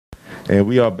And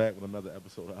we are back with another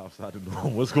episode of Outside the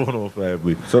Norm. What's going on,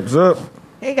 family? What's up?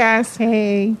 Hey guys.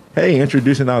 Hey. Hey,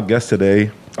 introducing our guest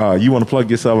today. You want to plug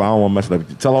yourself? I don't want to mess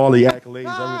it up. Tell all the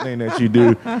accolades, everything that you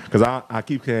do, because I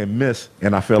keep saying miss,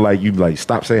 and I feel like you like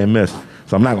stop saying miss.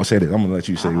 So I'm not gonna say this. I'm gonna let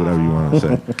you say whatever you want to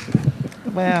say.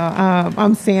 Well,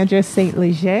 I'm Sandra St.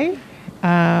 Leger,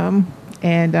 and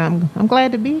I'm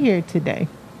glad to be here today.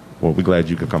 Well, we're glad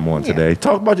you could come on today.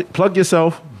 Talk about it. Plug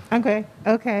yourself. Okay.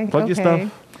 Plug your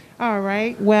stuff. All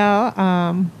right. Well,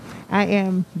 I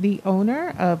am the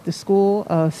owner of the School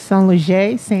of St.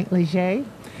 Leger,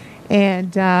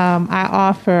 and I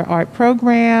offer art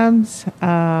programs,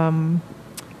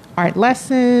 art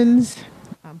lessons,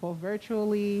 both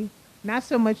virtually, not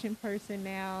so much in person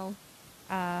now.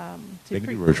 They can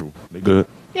do virtual. They good.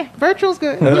 Yeah, virtual's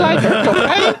good. We like virtual,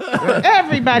 right?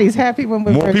 Everybody's happy when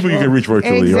we're More virtual. people you can reach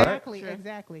virtually, right?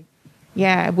 Exactly.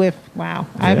 Yeah,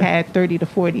 I've had 30 to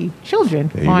 40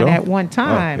 children on at one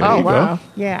time. Oh, wow.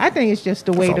 Yeah, I think it's just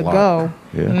the way to lot. go.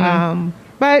 Yeah.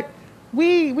 But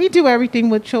we do everything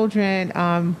with children.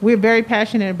 We're very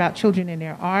passionate about children and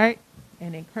their art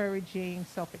and encouraging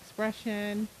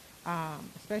self-expression,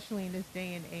 especially in this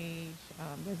day and age.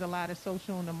 There's a lot of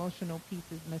social and emotional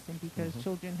pieces missing because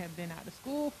children have been out of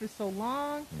school for so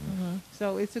long.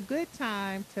 So it's a good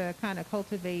time to kind of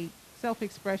cultivate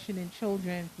self-expression in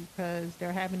children because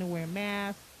they're having to wear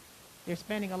masks. They're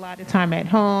spending a lot of time at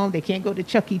home. They can't go to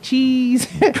Chuck E. Cheese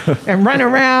and run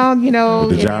around, the in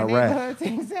giant their rat. neighborhoods.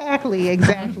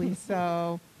 Exactly.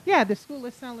 So, yeah, the School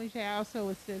of St. Leger also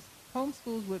assists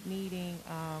homeschools with meeting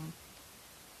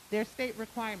their state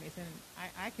requirements. And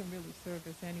I can really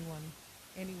service anyone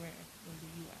anywhere in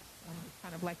the U.S. I'm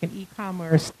kind of like an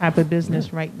e-commerce type of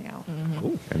business right now.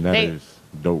 Cool. And that is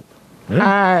dope.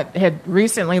 I had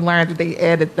recently learned that they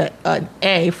added an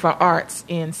A for arts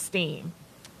in STEAM.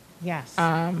 Yes.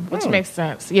 Which makes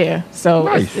sense. Yeah. So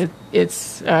Nice.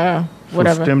 it's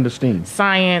whatever. From STEM to STEAM.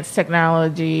 Science,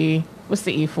 technology. What's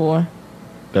the E for?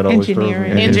 That always throws me.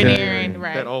 Engineering. Engineering,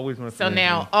 right. That always went So through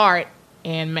now me. art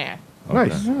and math.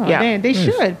 Nice. Oh, Yeah. they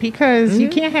should because you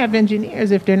can't have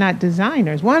engineers if they're not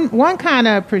designers. One kind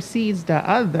of precedes the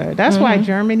other. That's why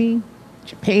Germany,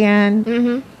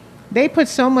 Japan, they put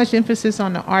so much emphasis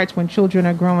on the arts when children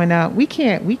are growing up. We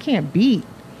can't beat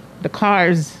the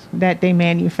cars that they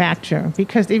manufacture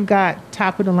because they've got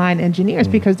top of the line engineers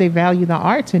because they value the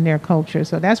arts in their culture.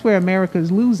 So that's where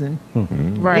America's losing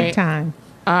Right. big time.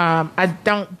 I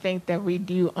don't think that we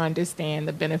do understand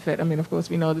the benefit. I mean, of course,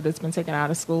 we know that it's been taken out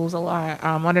of schools a lot.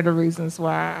 One of the reasons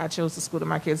why I chose the school that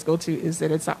my kids go to is that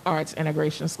it's an arts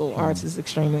integration school. Arts is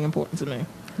extremely important to me.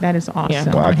 That is awesome. Yeah.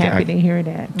 Well, I'm happy to hear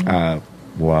that.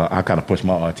 Well, I kind of pushed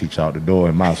my art teacher out the door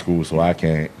in my school, so I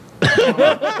can't.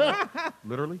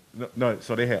 Literally? No,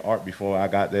 so they had art before I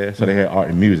got there. So they had art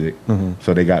and music.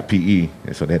 So they got PE,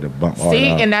 and so they had to bump art See,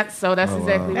 out. and that's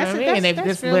exactly what I mean. They've that's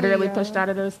just really, literally pushed out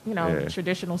of the Yeah.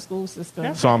 traditional school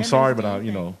system. So I'm And sorry, that's but the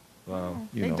you thing. know,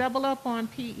 They double up on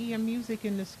PE and music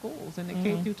in the schools and the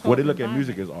K through 12. well, they look at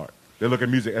music as art. They look at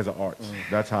music as an art.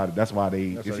 That's why That's it's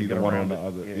how either you get one or around the it.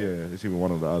 other. Yeah. Yeah, it's either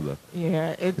one or the other.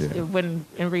 Yeah, Yeah. when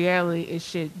in reality it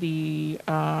should be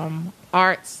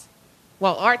arts.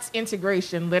 Well, arts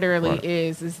integration literally Right.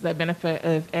 is the benefit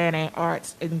of adding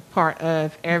arts in part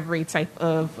of every type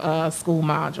of school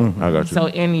module. I got you. So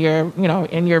in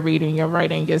your reading, your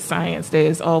writing, your science,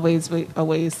 there's always a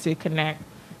ways to connect.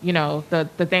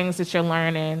 The things that you're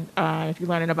learning. If you're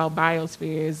learning about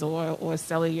biospheres or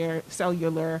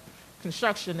cellular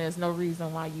construction, there's no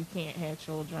reason why you can't have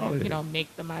children. Oh, yeah.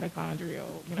 Make the mitochondrial.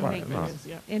 Right, make right. this,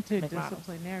 yeah.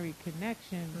 Interdisciplinary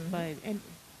connections, and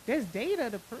there's data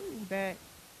to prove that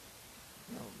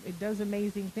it does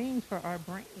amazing things for our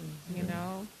brains.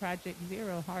 Project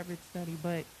Zero, Harvard study,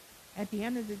 but at the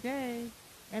end of the day,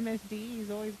 MSD is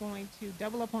always going to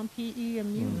double up on PE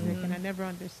and music, and I never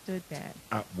understood that.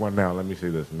 Well, now let me say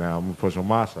this. Now I'm gonna push on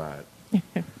my side.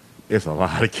 It's a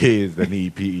lot of kids that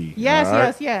need PE. Yes, all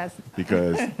right? yes.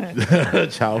 Because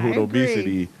childhood I agree.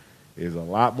 obesity is a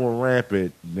lot more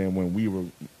rampant than when we were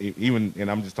even. And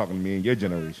I'm just talking to me and your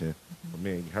generation.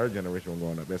 Me and her generation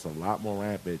growing up. It's a lot more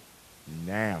rampant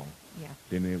now Yeah.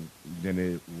 than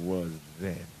it was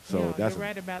then. So No, that's you're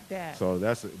right about that. So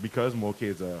that's because more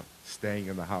kids are staying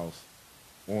in the house,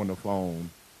 on the phone,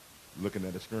 looking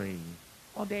at a screen,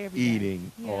 all day, every day.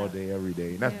 eating Yeah. all day, every day.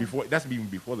 And that's Yeah. That's even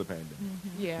before the pandemic.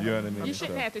 Yeah. You know what I mean? You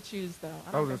shouldn't So- have to choose, though. I was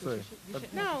don't gonna think say, you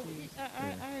shouldn't No, have to choose.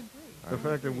 I agree. The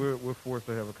fact that we're forced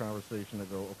to have a conversation to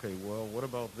go, okay, well, what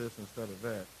about this instead of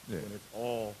that? Yeah. When it's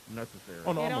all necessary.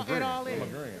 Oh no, It I'm all- agreeing. it all I'm is.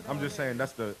 agreeing. It I'm all just saying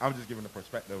I'm just giving the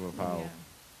perspective of how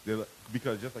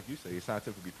Because just like you say, it's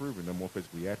scientifically proven, the more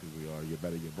physically active we are, the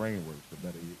better your brain works, the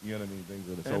better you know what I mean, things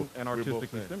of the and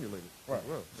artistically stimulated. Right. As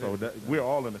well. So we're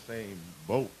all in the same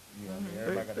boat. You know what I mean?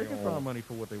 Everybody got They their can own- find money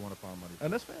for what they want to find money for.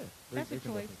 and that's fair. That's a They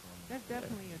can choice. definitely find money. That's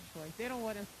definitely a choice. They don't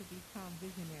want us to become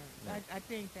visionaries. I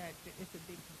think that it's a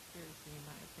big conspiracy, in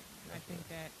my opinion. I think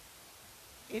that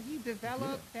if you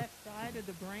develop that side of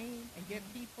the brain and get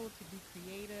people to be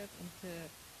creative and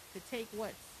to take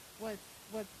what's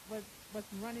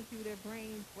running through their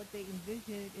brains, what they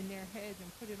envision in their heads,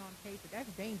 and put it on paper, that's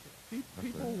dangerous.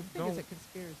 People think it's a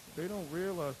conspiracy. They don't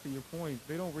realize, to your point,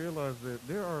 they don't realize that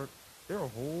there are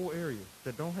whole areas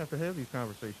that don't have to have these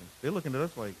conversations. They're looking at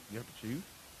us like, you have to choose?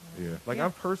 Yeah. Like, Yeah.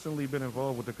 I've personally been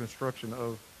involved with the construction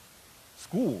of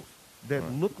schools that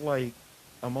Right. look like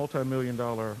a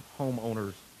multi-million-dollar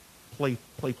homeowner's play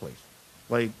place.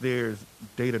 Like, there's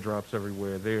data drops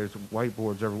everywhere. There's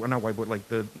whiteboards everywhere. Not whiteboard, like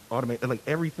the automated, like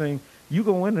everything. You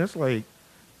go in, and it's like,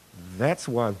 that's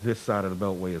why this side of the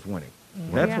Beltway is winning.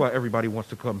 That's Yeah. why everybody wants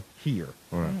to come here.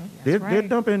 Right. They're right.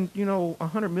 dumping,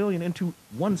 $100 million into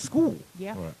one school.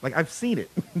 Yeah. Right. Like, I've seen it.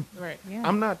 Right. Yeah.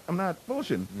 I'm not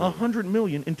bullshitting. $100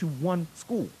 million into one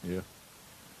school. Yeah.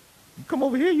 You come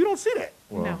over here, you don't see that.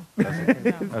 Well, No.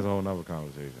 that's No. a whole nother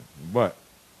conversation. But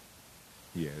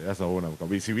yeah, that's a whole nother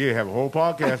conversation. See, we have a whole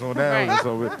podcast on that, Right.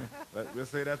 so let's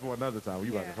say that's for another time.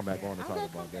 You about to come back on and talk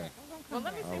about that. Well,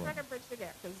 let me see if I can bridge the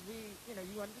gap because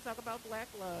you wanted to talk about Black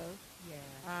love. Yeah.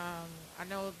 I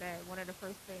know that one of the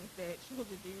first things that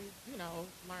children do,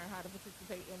 learn how to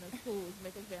participate in the school is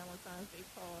making Valentine's Day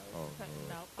cards, Oh, cutting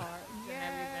Lord. out cards and Yes,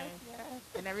 everything. yes.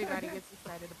 And everybody gets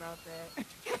excited about that.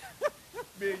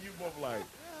 Me and you both like,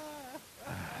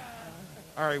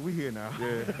 All right, we here now.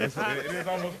 yeah,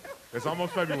 it's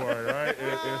almost February, right?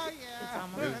 It's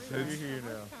almost It's here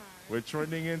now. we're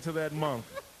trending into that month,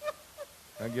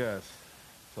 I guess.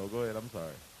 So go ahead. I'm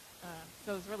sorry.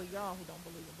 so it's really y'all who don't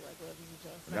believe in Black love. Is what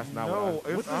y'all That's saying. not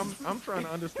No, what I'm trying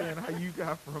to understand how you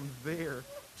got from there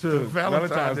To to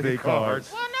Valentine's Day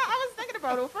cards. Well, no, I was thinking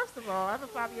about it. First of all, I have a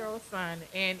 5-year-old son,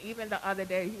 and even the other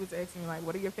day, he was asking me, like,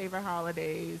 what are your favorite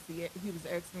holidays? He was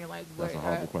asking me, like, what... That's a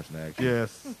horrible question to ask. you.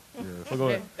 Yes. Yes. So go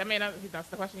ahead. I mean, that's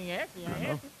the question he asked me. I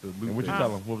answered. And what you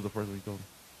tell him? What was the first thing you told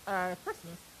him?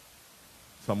 Christmas.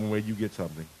 Something where you get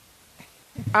something.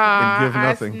 And give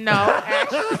nothing. No,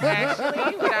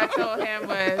 actually, what I told him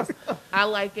was I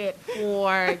like it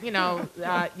for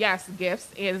yes, gifts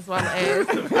as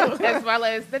well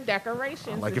as the decorations.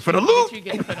 I like that it for the you- loot. that you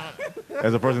get to put on.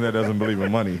 As a person that doesn't believe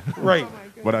in money, Right.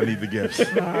 but I need the gifts.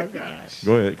 Oh gosh.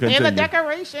 Go ahead. Continue. And the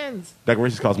decorations.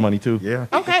 Decorations cost money too. Yeah.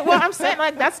 Okay, well I'm saying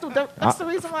like that's the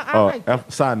reason why I like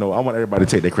it. Side note: I want everybody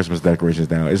to take their Christmas decorations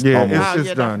down. It's Yeah, almost, Oh, it's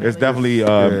yeah, done. it's definitely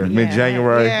Yeah.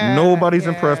 mid-January. Yeah. Nobody's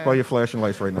Yeah. impressed by your flashing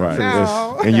lights right now. Right. Seriously.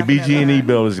 No. And your BG&E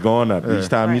bill is going up each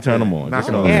time you turn them on. Knock Just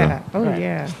it so off. you know. Yeah. Oh,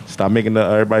 yeah. Stop making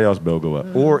everybody else bill go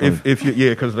up. Or if you,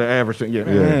 because the average thing,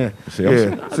 yeah. See,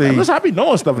 See, listen, I be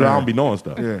knowing stuff that I don't be knowing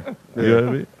stuff. yeah. You know what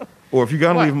I mean? Or if you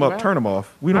got to What? leave them up, Well, turn them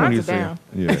off. We don't Mine's need to see down.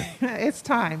 them. Yeah. It's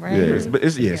time, right?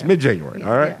 Yeah. It's mid-January. Yeah,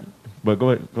 All right. yeah. But go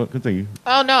ahead. Continue.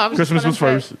 Oh no, I was Christmas just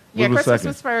gonna was say- first. Yeah, What was Christmas second?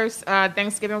 was first.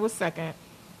 Thanksgiving was second.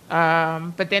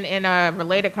 But then in a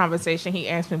related conversation, he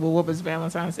asked me, "Well, what was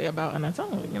Valentine's Day about?" And I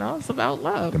told him, it's about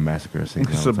love. The massacre of St.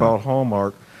 It's Valentine's. about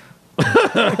Hallmark.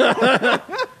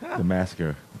 The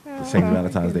massacre. The St.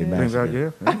 Valentine's Day Things out,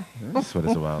 massacre. yeah. That's what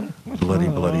it's about. Bloody,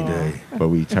 bloody day. But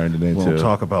we turned it into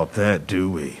about that, do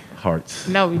we? hearts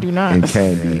No, we do not. and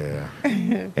candy.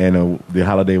 Yeah. And the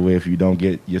holiday where if you don't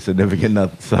get your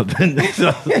significant something, Then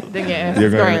your ass you're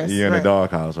is gonna grass. you're in the Right.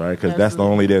 doghouse, right? Because that's the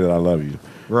only day that I love you.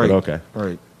 Right. But okay.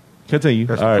 Right. Continue.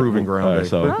 That's All a right. proving ground All right, day.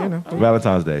 so But, you know.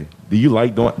 Valentine's Day. Do you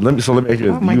like doing? Let me ask you this: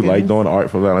 Oh, do my you like goodness. doing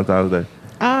art for Valentine's Day?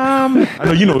 I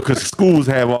know because schools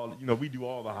have all. We do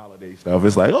all the holiday stuff.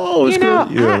 It's like, oh, it's you know,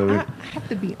 good. You know what I mean? I have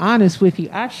to be honest with you.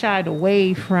 I shied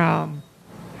away from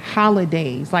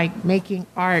holidays, like making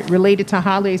art related to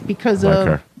holidays because I like of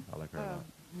her. I like her. a lot.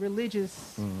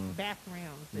 religious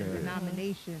backgrounds and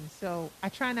denominations. So I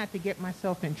try not to get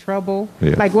myself in trouble.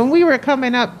 Yeah. Like when we were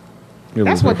coming up, It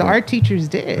that's was what the different. art teachers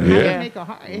did. How Yeah. to make a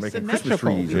heart. It's Making Christmas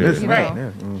symmetrical. trees. Yeah. This and Right.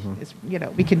 that, yeah. Mhm. It's,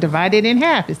 we can divide it in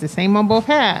half. It's the same on both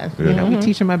halves. Yeah. We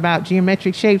teach them about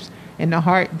geometric shapes and the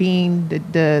heart being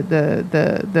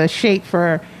the shape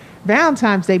for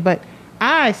Valentine's Day. But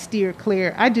I steer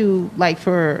clear. I do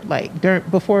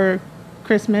before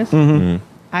Christmas.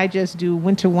 I just do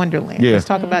Winter Wonderland. Yeah. Let's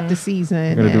talk about the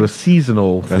season. We're gonna do a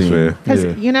seasonal That's thing. fair. Because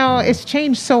Yeah. it's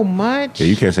changed so much. Yeah,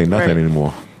 you can't say nothing Right.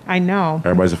 anymore. I know.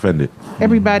 Everybody's offended.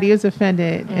 Everybody is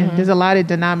offended, and there's a lot of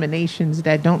denominations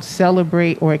that don't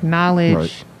celebrate or acknowledge.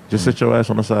 Right. Just sit your ass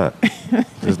on the side.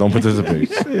 Just don't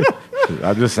participate.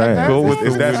 I'm just saying. That's Go with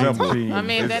It's the that winning simple. team. I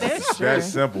mean, that is It's true. that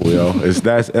simple, yo. It's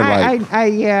that and like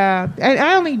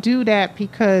I only do that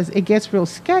because it gets real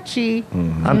sketchy. I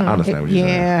understand what you're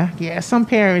saying. Yeah. Some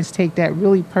parents take that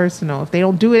really personal. If they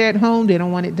don't do it at home, they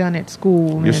don't want it done at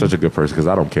school. You're and- such a good person because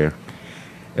I don't care.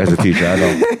 As a teacher, I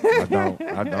don't.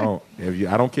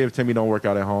 I don't care if Timmy don't work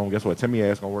out at home. Guess what? Timmy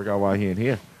ass gonna work out while he in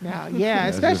here. No, yeah,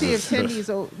 especially if just- Timmy's,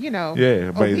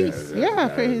 Yeah, but obese.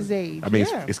 For his age. I mean,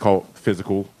 yeah. it's called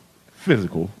physical.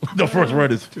 The first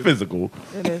word is physical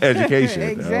It is. education.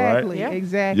 exactly, All right?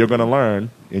 exactly. You're gonna learn,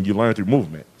 and you learn through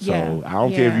movement. So Yeah, I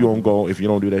don't care if yeah. you don't go. If you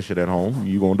don't do that shit at home,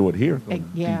 you gonna do it here.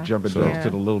 Yeah. Keep jumping So- down to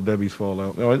the little Debbie's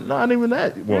fallout. No, it's not even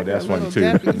that. Well, that's funny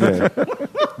Little too. Yeah.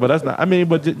 But that's not. I mean,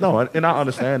 no, and I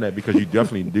understand that because you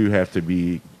definitely do have to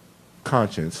be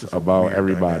conscious about weird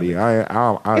everybody. dynamic.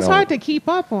 I It's don't- hard to keep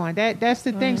up on. That's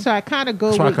the thing. So I kind of go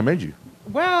That's why I with, commend you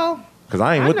well, because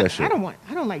I ain't I'm with not- that shit.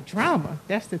 I don't like drama.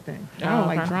 That's the thing. I Oh, don't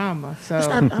like okay. drama. So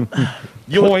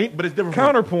Point, but it's different. from-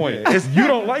 counterpoint. Yeah. It's you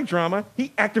don't like drama.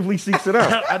 He actively seeks it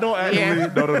out. I don't actually. Yeah.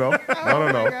 No.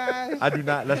 gosh. I do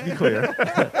not. Let's be clear.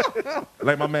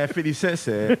 Like my man 50 Cent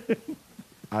said,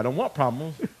 I don't want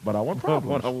problems, but I want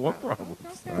problems. I want problems.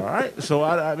 All right. So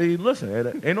I mean, listen,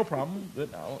 it ain't no problem.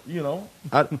 You know.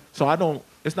 So I don't.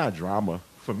 It's not drama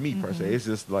for me per se. It's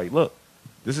just like, look,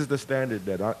 this is the standard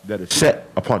that is set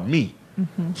upon me.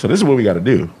 So this is what we got to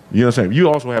do. You know what I'm saying? You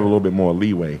also have a little bit more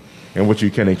leeway in what you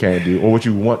can and can't do, or what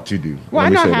you want to do. well,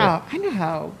 Let me say I know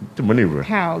how that. To maneuver.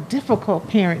 how difficult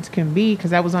parents can be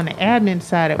because I was on the admin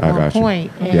side at I one got you.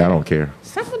 point. and Yeah, I don't care.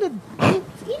 Some of the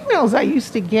emails I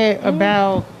used to get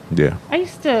about, Yeah. I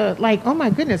used to like, oh my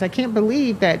goodness, I can't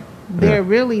believe that they're Yeah.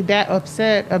 really that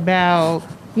upset about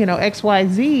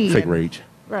XYZ. Fake And rage.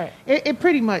 Right. It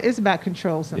pretty much it's about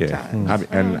control sometimes.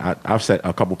 Yeah, I've set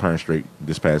a couple parents straight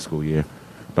this past school year.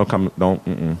 Don't.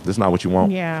 This is not what you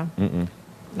want. Yeah.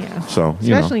 Yeah. So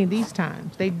you know. Especially in these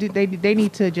times, they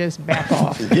need to just back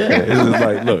off. Yeah, it's just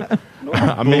like, look,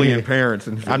 I mean, Bullying parents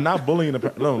and I'm not bullying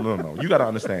the. No. You got to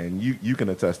understand. You can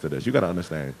attest to this. You got to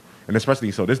understand, and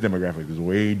especially so this demographic is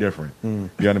way different. You know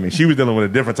what I mean? She was dealing with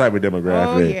a different type of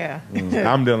demographic. Oh yeah.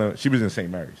 I'm dealing. She was in St.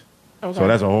 Mary's, Okay. so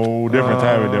that's a whole different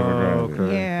type of demographic.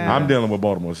 okay. Yeah. I'm dealing with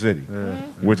Baltimore City,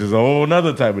 which is a whole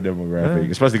nother type of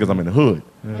demographic, especially because I'm in the hood.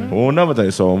 A whole nother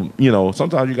type. So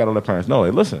sometimes you got to let parents know,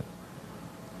 hey, listen,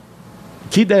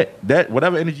 keep that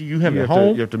whatever energy you have You at have, to,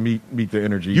 home. you have to meet the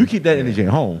energy. You keep that energy at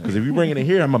home because if you bring it in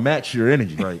here, I'm gonna match your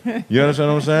energy. Right. You understand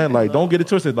what I'm saying? Like, don't get it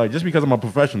twisted. Like, just because I'm a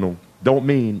professional, don't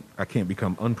mean I can't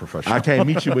become unprofessional. I can't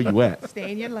meet you where you at.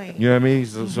 Stay in your lane. You know what I mean?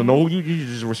 So no, you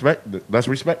just respect. Let's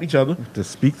respect each other. to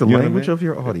speak the You know what I language mean? of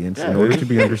your audience in order to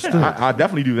be understood. I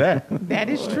definitely do that. That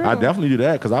is true. I definitely do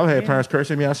that because I've had parents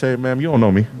cursing me. I say, "Ma'am, you don't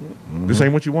know me. This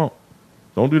ain't what you want.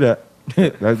 Don't do that.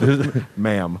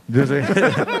 Ma'am. This ain't,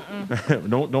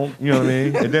 don't. You know what I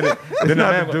mean?" And then the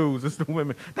Not ma'am, the dudes, it's the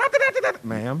women.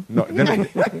 Ma'am. no,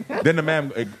 then the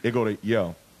ma'am, it go to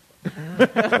yo. Yo,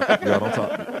 don't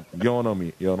talk. You don't know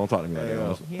me. Yo, don't talk to me like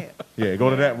that. Yeah. Yeah, go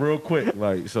to that real quick.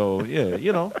 Like, so yeah,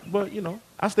 but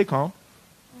I stay calm.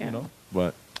 Yeah.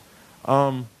 But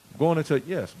going into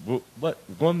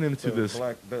going into this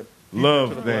black, love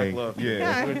to the thing. black love.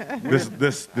 Yeah.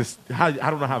 this how I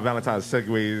don't know how Valentine's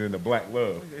segues into black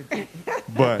love.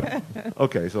 But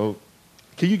okay, so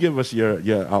can you give us your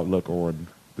outlook on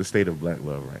the state of black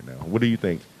love right now? What do you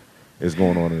think is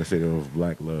going on in the state of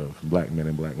black love, black men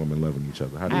and black women loving each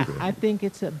other? How do you feel? I think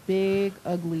it's a big,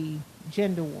 ugly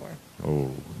gender war.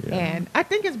 Oh, yeah. And I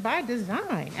think it's by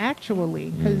design,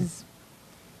 actually, because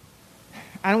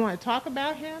I don't want to talk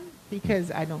about him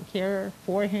because I don't care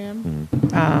for him.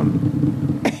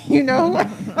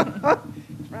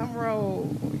 Drum roll,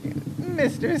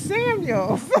 Mr.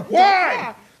 Samuels.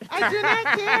 Why? I do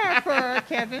not care for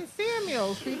Kevin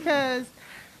Samuels because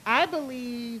I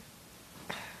believe,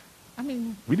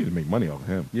 We need to make money off of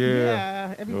him.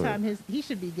 Yeah. every Go time he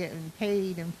should be getting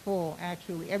paid in full.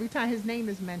 Actually, every time his name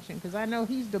is mentioned, because I know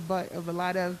he's the butt of a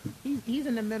lot of. He's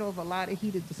in the middle of a lot of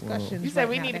heated discussions. You said right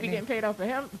we now need to that be name- getting paid off of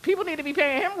him. People need to be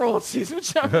paying him royalties.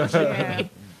 Which I'm Yeah,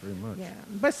 Pretty much. yeah,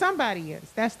 but somebody is.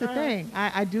 That's the All thing.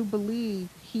 I do believe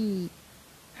he.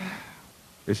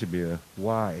 It should be a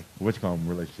what you call them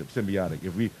relationship, symbiotic.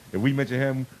 If we mention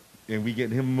him and we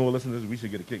get him more listeners, we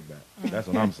should get a kickback. That's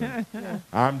what I'm saying.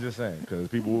 I'm just saying because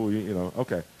people, will,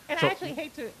 okay. And So- I actually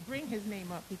hate to bring his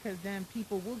name up because then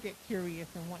people will get curious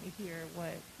and want to hear what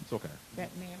It's okay. that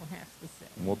man has to say.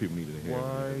 More people need to hear. what he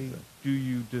Why has to say. do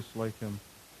you dislike him?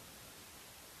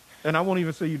 And I won't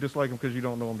even say you dislike him because you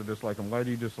don't know him to dislike him. Why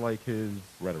do you dislike his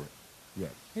Rhetoric.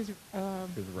 yes, His,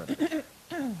 his rhetoric?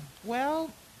 well,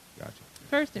 Gotcha.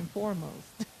 first and foremost,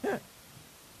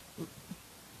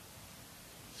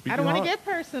 Speak I don't your want to heart.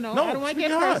 get personal. No, I don't want to speak get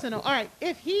your heart. personal. All right.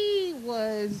 If he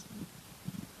was,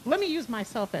 let me use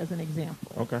myself as an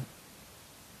example. Okay.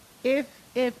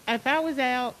 If I was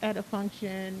out at a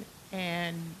function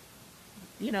and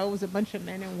it was a bunch of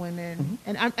men and women,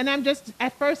 and I'm just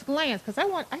at first glance because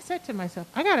I said to myself,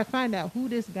 I got to find out who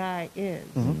this guy is.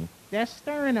 That's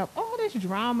stirring up all this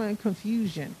drama and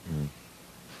confusion.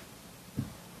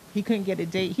 He couldn't get a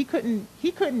date. He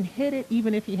couldn't hit it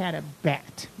even if he had a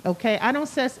bat. Okay, I don't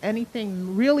sense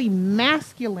anything really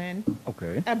masculine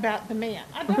Okay. about the man.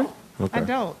 I don't. Okay.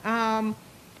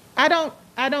 I don't.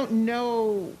 I don't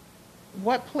know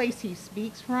what place he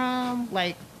speaks from.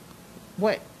 Like,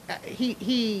 what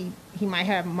he might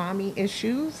have mommy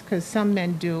issues because some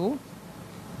men do,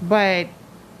 but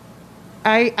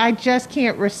I just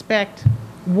can't respect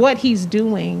what he's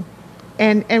doing.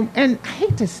 And I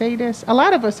hate to say this, a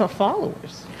lot of us are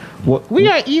followers. We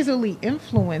are easily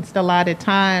influenced a lot of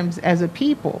times as a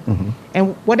people,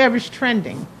 and whatever's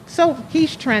trending. So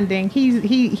he's trending.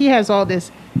 He has all this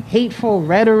hateful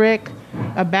rhetoric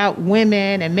about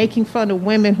women and making fun of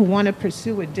women who want to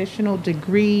pursue additional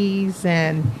degrees.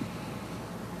 And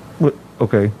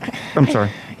Okay. I'm sorry.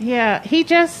 yeah, he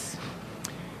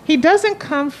doesn't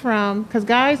come from, because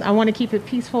guys, I want to keep it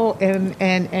peaceful and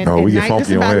No, we get nice. funky This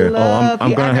is on about here. Oh, love.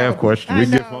 I'm Yeah, gonna I have know. questions. I We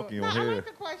get know. funky on No, I here. like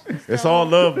the questions, It's though. all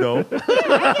love, though. It'll be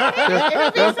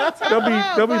some tough There'll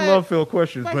love, be but- love-filled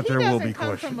questions, but he there will doesn't be come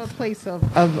questions. from a place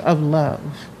of love.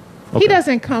 Okay. He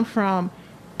doesn't come from.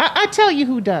 I tell you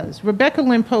who does. Rebecca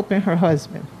Lynn Pope and her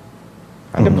husband.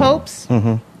 The Popes.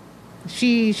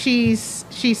 She's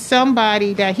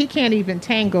somebody that he can't even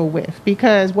tango with,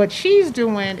 because what she's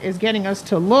doing is getting us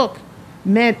to look,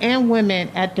 men and women,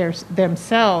 at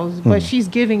themselves, but she's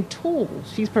giving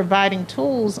tools. She's providing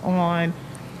tools on,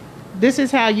 this is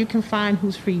how you can find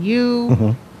who's for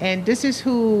you, and this is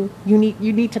who you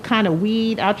need to kind of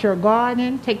weed out your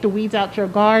garden, take the weeds out your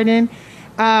garden.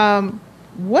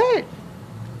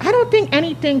 I don't think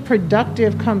anything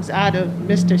productive comes out of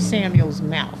Mr. Samuel's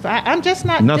mouth. I'm just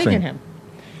not Nothing. digging him.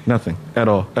 Nothing at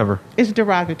all, ever. It's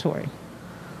derogatory.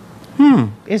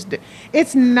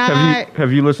 It's not.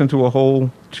 Have you listened to a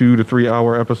whole 2 to 3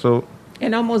 hour episode?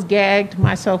 And almost gagged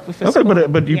myself with a Okay,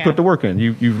 spoon. but you Yeah. put the work in.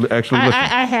 You've actually listened.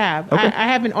 I have. Okay. I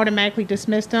haven't automatically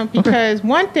dismissed them, because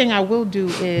one thing I will do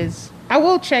is I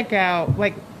will check out,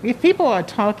 like, if people are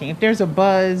talking, if there's a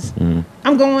buzz,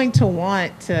 I'm going to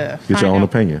want to Get find your own out.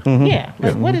 opinion. Yeah,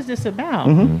 like, what is this about?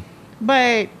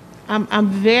 But I'm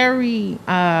very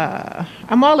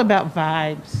I'm all about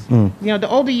vibes. The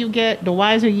older you get, the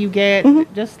wiser you get.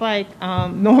 Just like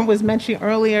Norm was mentioning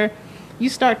earlier, you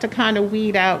start to kind of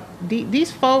weed out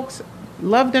these folks.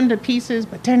 Love them to pieces,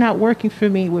 but they're not working for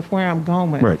me with where I'm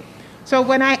going. Right. So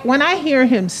when I hear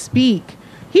him speak,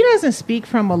 he doesn't speak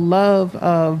from a love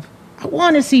of, I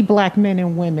want to see black men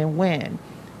and women win.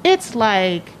 It's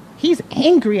like he's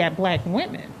angry at black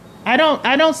women. I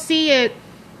don't see it.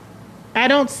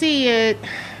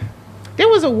 There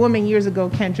was a woman years ago,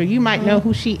 Kendra. You might know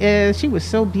who she is. She was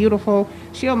so beautiful.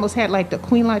 She almost had like the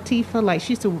Queen Latifah. Like,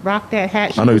 she used to rock that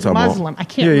hat. She I know you're was talking Muslim. about. I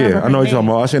can't remember Yeah, her I know you're name. talking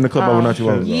about. I seen the clip of it not too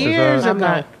long ago. Years I'm ago.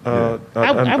 not, I know was what a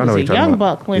you're talking young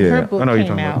about. buck when Yeah. her book I know what you're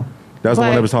came talking out. about. That's the one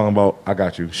But- that was talking about. I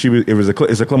got you. It's a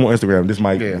clip on Instagram. This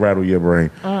might Yeah. rattle your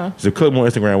brain. It's a clip on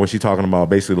Instagram where she's talking about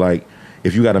basically like,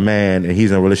 if you got a man and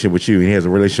he's in a relationship with you and he has a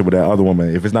relationship with that other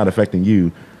woman, if it's not affecting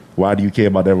you, why do you care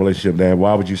about that relationship? Then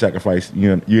why would you sacrifice?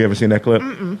 You ever seen that clip?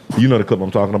 You know the clip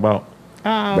I'm talking about.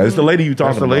 That's the lady you talking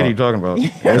That's the about. lady you're talking about.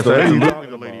 That's the lady you absolutely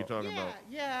talking the lady about. you're talking about.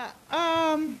 Yeah.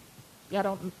 Y'all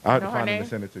don't I have to know her find it name? and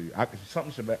send it to you. I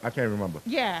can't remember.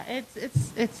 Yeah.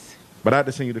 It's. But I had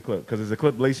to send you the clip because it's a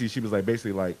clip. Lacey, she was like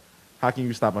basically like, how can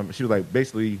you stop him? She was like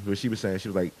basically what she was saying. She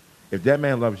was like, if that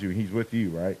man loves you, and he's with you,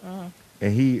 right?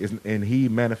 And he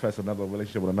manifests another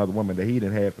relationship with another woman that he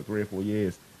didn't have for 3 or 4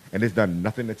 years, and it's done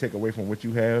nothing to take away from what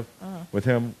you have with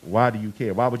him. Why do you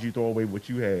care? Why would you throw away what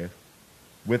you have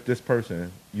with this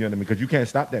person? You know what I mean? Because you can't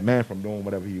stop that man from doing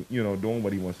whatever doing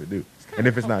what he wants to do. And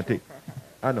if it's not,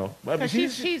 I know. But Because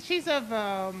she's of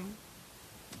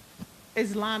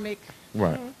Islamic.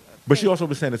 right. But she also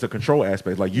was saying it's a control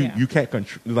aspect. Like you can't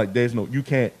control. Like you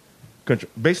can't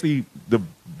control. Basically,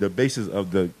 the basis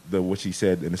of the what she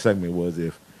said in the segment was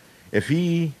if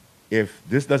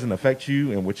this doesn't affect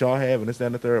you and what y'all have and this, that,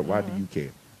 and the third, why do you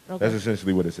care? Okay. That's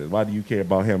essentially what it says. Why do you care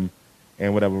about him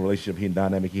and whatever relationship and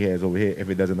dynamic he has over here if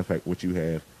it doesn't affect what you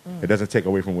have? It doesn't take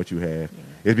away from what you have.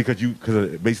 It's because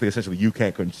basically, essentially, you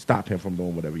can't stop him from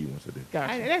doing whatever he wants to do.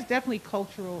 Gotcha. That's definitely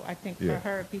cultural, I think, for Yeah.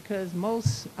 her, because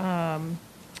most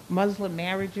Muslim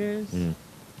marriages,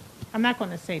 I'm not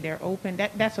going to say they're open.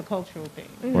 That's a cultural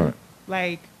thing. Right.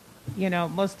 Like, You know,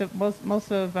 most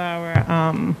of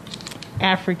our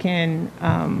African,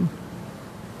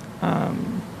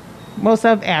 most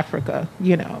of Africa,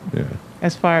 you know, Yeah.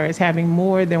 as far as having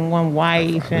more than one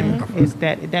wife, and is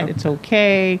that it's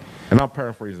okay. And I'm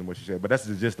paraphrasing what she said, but that's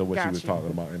the gist of what she Got was you. talking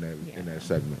about in Yeah. that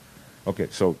segment. Okay,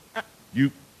 so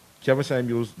Kevin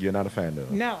Samuels, you're not a fan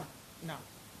of. No,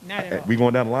 not at all. We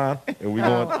going down the line? Are we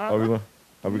going? No. Are we going?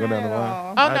 Are we going Not down the at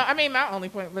line? all. Oh no, I mean my only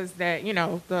point was that, you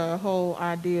know, the whole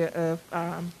idea of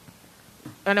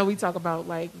I know we talk about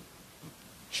like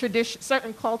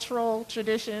certain cultural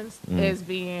traditions as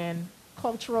being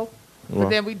cultural, Well- but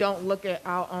then we don't look at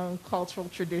our own cultural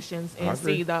traditions I and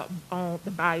agree. see the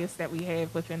bias that we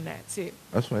have within that too.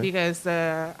 That's fine. Because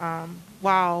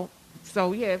while so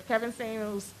we have Kevin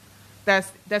Samuels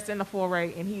that's in the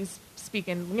foray, and he's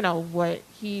speaking, you know, what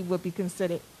he would be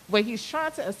considered. What he's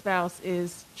trying to espouse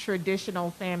is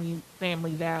traditional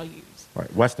family values.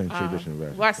 Right, Western traditional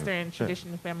values. Western Yeah.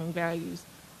 traditional family values.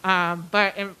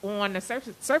 But on the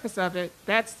surface of it,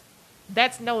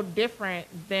 that's no different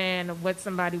than what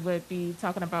somebody would be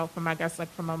talking about from, I guess,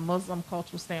 like from a Muslim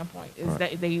cultural standpoint, is Right.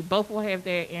 that they both will have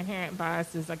their inherent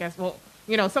biases, I guess. Well,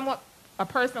 you know, somewhat a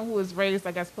person who is raised,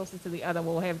 I guess, closer to the other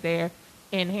will have their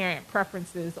inherent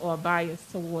preferences or bias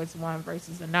towards one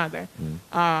versus another,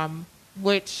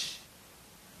 which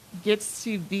gets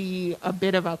to be a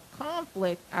bit of a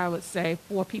conflict, I would say,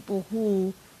 for people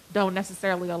who don't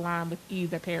necessarily align with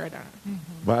either paradigm.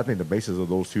 But I think the basis of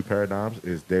those two paradigms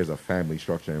is there's a family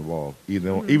structure involved.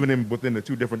 Even within the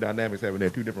two different dynamics, having their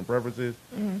two different preferences,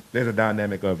 there's a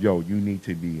dynamic of, yo, you need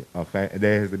to be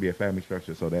there has to be a family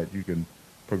structure so that you can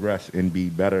progress and be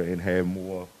better and have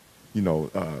more,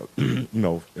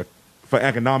 for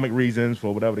economic reasons,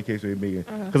 for whatever the case may be.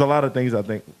 Because a lot of things I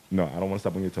think, no, I don't want to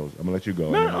step on your toes. I'm gonna let you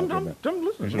go. No, and then I'll come I'm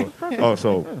back. listening. Oh,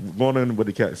 so going in with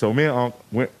the cat. So me and Unc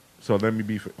went. So let me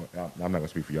be. I'm not gonna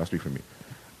speak for you. I'll speak for me.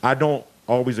 I don't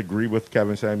always agree with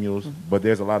Kevin Samuels, but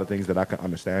there's a lot of things that I can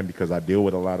understand because I deal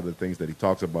with a lot of the things that he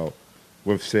talks about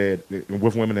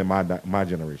with women in my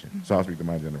generation. So I'll speak to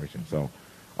my generation. So,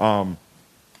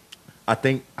 I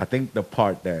think the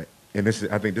part that, and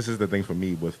I think this is the thing for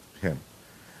me with him.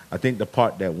 I think the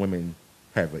part that women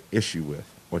have an issue with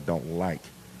or don't like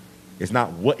is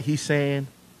not what he's saying,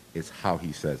 it's how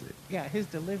he says it. Yeah, his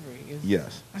delivery is.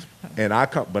 Yes, and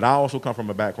but I also come from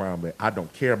a background that I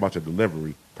don't care about your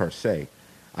delivery per se.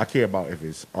 I care about if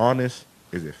it's honest,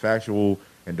 is it factual,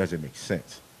 and does it make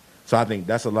sense. So I think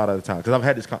that's a lot of the time because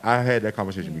I had that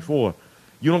conversation before.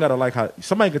 You don't gotta like how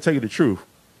somebody can tell you the truth.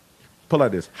 Put it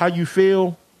like this: how you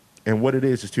feel and what it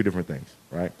is two different things,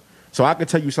 right? So I can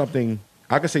tell you something.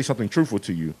 I can say something truthful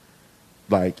to you,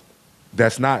 like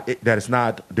that is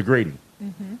not degrading,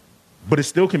 but it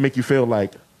still can make you feel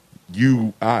like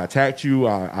I attacked you,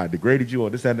 I degraded you, or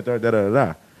this, that, and the third, da, da, da,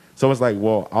 da. So it's like,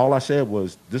 well, all I said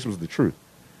was this was the truth.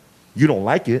 You don't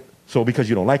like it, so because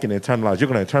you don't like it, you're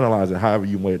going to internalize it however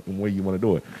way you want to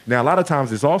do it. Now, a lot of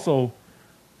times, it's also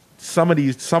some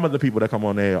of the people that come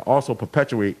on there also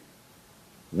perpetuate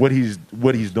what he's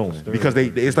doing because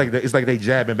it's like they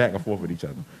jabbing back and forth with each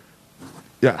other.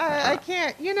 Yeah, I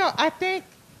can't. You know, I think.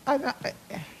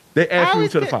 they add I fuel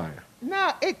always to the get- fire.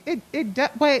 No, it does,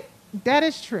 but that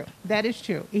is true. That is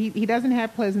true. He doesn't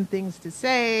have pleasant things to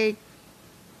say,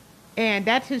 and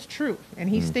that's his truth, and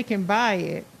he's sticking by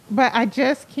it. But I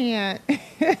just can't.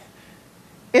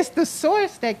 It's the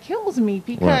source that kills me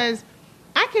because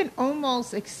I can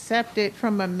almost accept it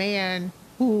from a man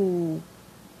who.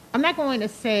 I'm not going to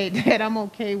say that I'm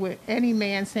okay with any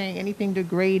man saying anything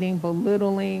degrading,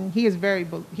 belittling. He is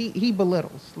he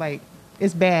belittles, like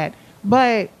it's bad.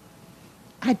 But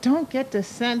I don't get the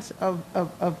sense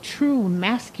of true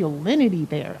masculinity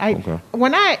there.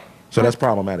 Okay. So that's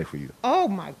problematic for you. Oh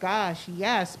my gosh,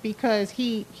 yes, because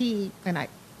he and I.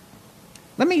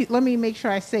 Let me make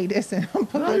sure I say this and I'm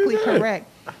politically correct.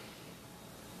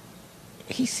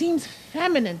 He seems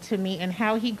feminine to me in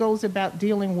how he goes about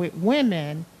dealing with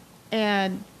women,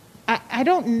 and I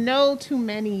don't know too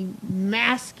many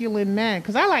masculine men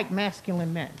because I like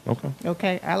masculine men.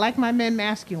 Okay, I like my men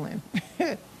masculine,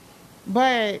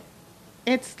 but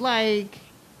it's like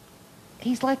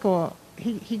he's like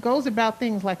he goes about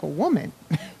things like a woman,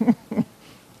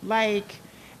 like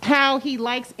how he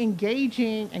likes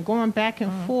engaging and going back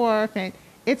and forth, and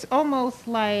it's almost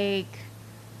like.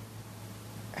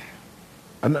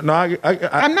 No,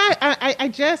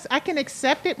 I can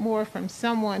accept it more from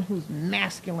someone who's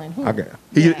masculine.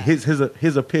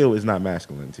 His appeal is not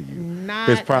masculine to you. Not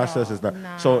his process at is all.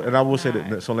 not. No, And I will say not.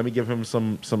 that. So let me give him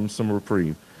some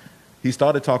reprieve. He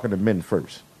started talking to men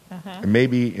first. And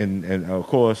maybe, and of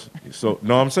course, so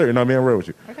no, I'm serious. No, I'm being real with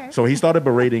you. Okay. So he started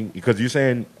berating because you're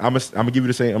saying I'm gonna give you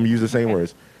the same. I'm gonna use the same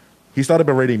words. He started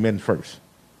berating men first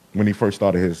when he first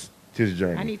started his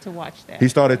journey. I need to watch that. He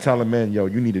started telling men, "Yo,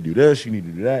 you need to do this. You need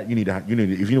to do that. You need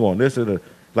to if you want this or the."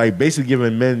 Like basically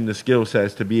giving men the skill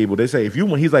sets to be able. They say if you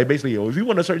want, he's like basically, yo, if you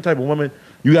want a certain type of woman,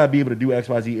 you gotta be able to do X,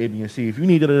 Y, Z, A, B, and C. If you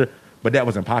need it, but that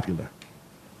wasn't popular,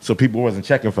 so people wasn't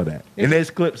checking for that. And there's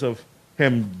clips of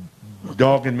him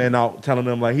dogging men out, telling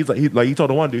them like he told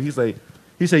the one dude, he said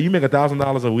you make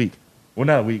 $1,000 a week. Well,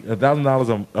 not a week,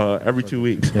 $1,000 every 2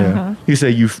 weeks. Yeah. He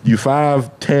said you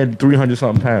 5, 10, 300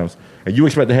 something pounds, and you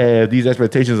expect to have these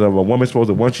expectations of a woman supposed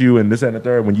to want you and this and the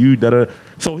third when you da.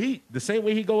 So the same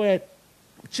way he go at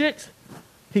chicks,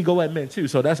 he go at men too.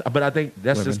 So but I think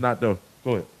that's Women. just not the.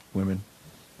 Go ahead. Women.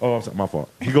 Oh, I'm sorry, my fault.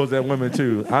 He goes at women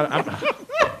too. I'm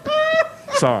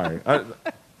sorry.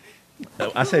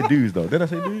 I said dudes though. Didn't I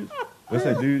say dudes? I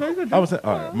said dudes. I was saying,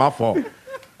 all right, my fault.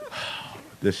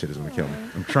 This shit is gonna kill me.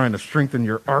 I'm trying to strengthen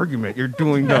your argument. You're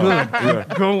doing good. You're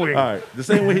going. All right. The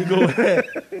same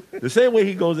way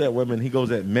he goes at women, he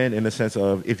goes at men in the sense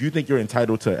of if you think you're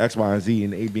entitled to X, Y, and Z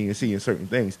and A, B, and C and certain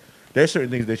things, there's certain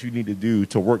things that you need to do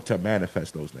to work to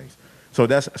manifest those things. So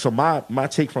my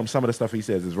take from some of the stuff he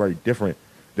says is very different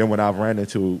than when I've ran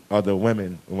into other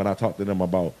women when I talk to them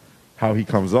about how he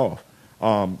comes off.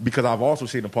 Because I've also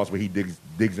seen the parts where he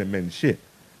digs in men's shit.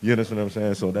 You understand what I'm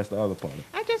saying? So that's the other part.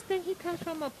 I just think he comes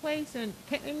from a place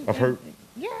Of hurt?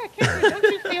 Yeah, don't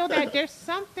you feel that there's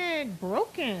something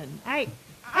broken?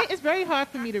 It's very hard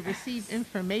for me to receive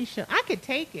information. I could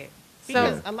take it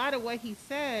because a lot of what he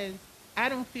says, I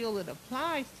don't feel it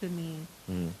applies to me.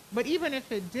 But even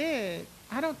if it did,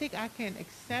 I don't think I can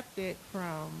accept it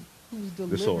from who's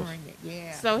delivering it.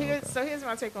 Yeah. So here's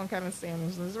my take on Kevin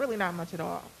Samuels. There's really not much at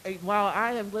all. While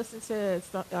I have listened to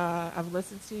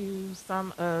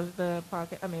some of the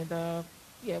podcast. I mean the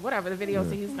videos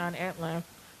that he's done at length.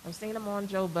 I've seen him on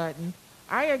Joe Budden.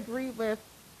 I agree with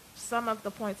some of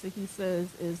the points that he says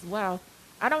as well.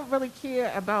 I don't really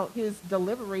care about his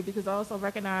delivery because I also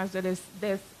recognize that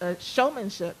there's a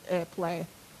showmanship at play.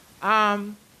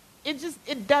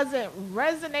 It doesn't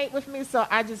resonate with me, so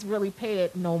I just really pay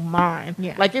it no mind.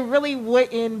 Yeah. Like it really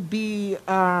wouldn't be.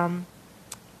 Kevin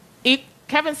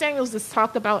Samuels is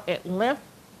talked about at length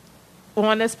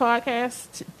on this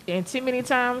podcast and too many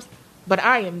times. But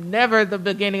I am never the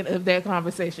beginning of that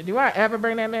conversation. Do I ever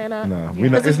bring that man up? No,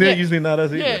 it's usually not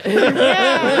us either. Yeah. And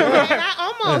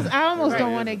I almost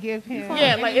don't want to give him.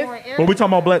 Yeah, like any more But we're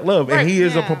talking about black love, and Right, he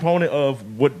is a yeah. proponent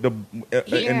of what the.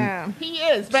 He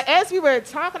is. But as we were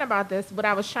talking about this, what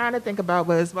I was trying to think about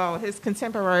was, well, his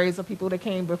contemporaries or people that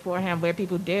came before him, where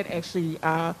people did actually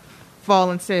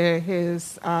fall into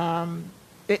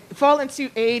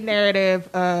a narrative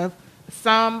of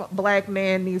some black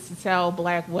man needs to tell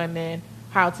black women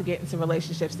how to get into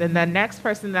relationships. And the next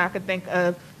person that I could think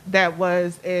of that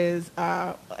was as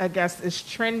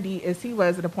trendy as he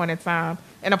was at a point in time,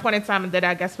 and a point in time that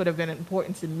I guess would have been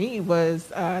important to me was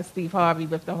Steve Harvey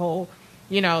with the whole,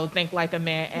 think like a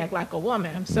man, act like a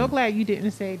woman. I'm so glad you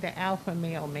didn't say the alpha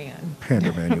male man.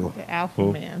 Panda manual. The alpha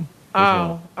Who? man.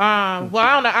 Well, I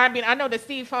don't know. I mean, I know that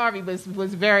Steve Harvey was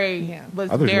very Yeah. I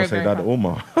thought you were very, going to say very Dr.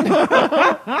 Umar.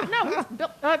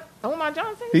 No, Omar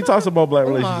Johnson. He talks about black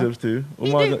Umar. relationships too.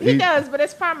 He does, but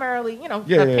it's primarily, the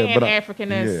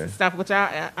Pan-Africanist stuff, which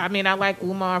I like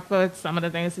Umar for some of the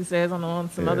things he says on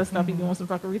some other stuff. He doing some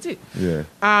fuckery too. Yeah.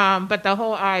 But the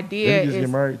whole Did idea he just is, get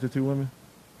married to 2 women?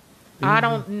 I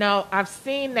don't know. I've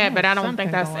seen that, but I don't think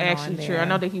something that's going on actually true. there. I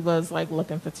know that he was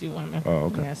looking for 2 women. Oh,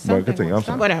 okay. Yeah, Well, something continue. I'm with-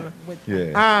 sorry. Whatever. something with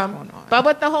Yeah. what's going on. But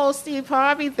with the whole Steve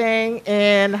Harvey thing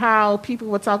and how people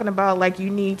were talking about, like,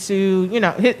 you need to,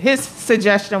 his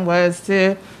suggestion was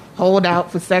to hold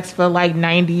out for sex for like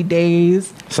 90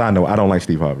 days. Side note, I don't like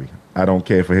Steve Harvey. I don't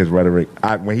care for his rhetoric.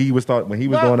 When he was doing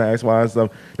the X, Y, and stuff,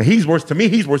 he's worse than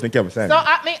Kevin So Samuels.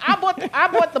 I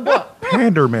bought the book.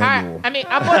 Pander manual. I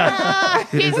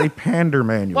bought It is a pander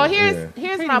manual. well, here's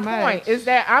Pretty my much. point is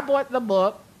that I bought the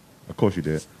book Of course you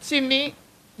did. to me.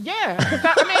 Yeah. 'Cause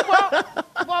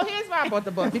well, here's why I bought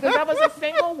the book. Because I was a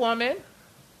single woman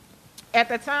at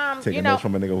the time, Taking notes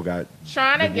from a nigga who got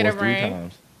trying to get a divorced 3 ring.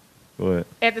 times. Go ahead.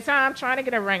 At the time, trying to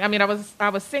get a ring. I mean, I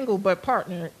was single but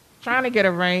partnered, trying to get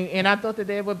a ring, and I thought that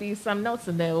there would be some notes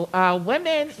in there.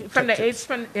 Women from the age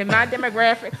in my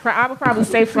demographic, I would probably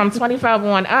say from 25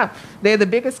 on up, they're the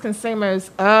biggest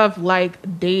consumers of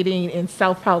like dating and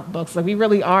self-help books. Like we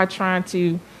really are trying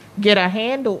to get a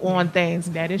handle on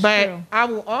things. That is but true. I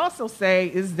will also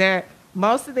say is that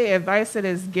most of the advice that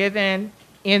is given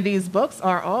And these books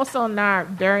are also not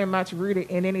very much rooted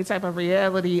in any type of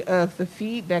reality of the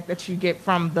feedback that you get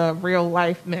from the real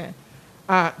life men.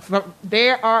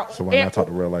 There are So why not talk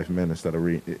to real life men instead of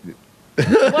read?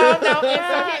 well, no,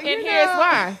 and here's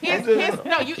why.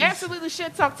 No, you absolutely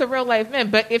should talk to real life men,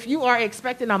 but if you are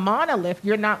expecting a monolith,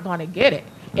 you're not going to get it,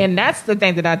 and that's the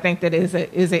thing that I think that is an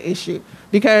issue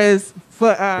because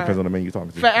Depends on the man you're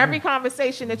talking to. for every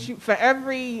conversation that for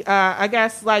every I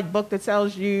guess like book that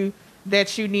tells you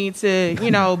that you need to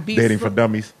be Dating for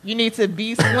dummies. you need to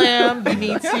be slim, you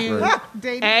need to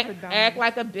Dating for dummies. act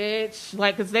like a bitch,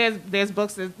 like because there's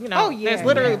books that Oh, yeah, there's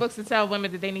literally yeah. books that tell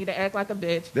women that they need to act like a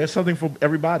bitch. There's something for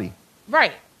everybody,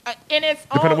 Right. And it's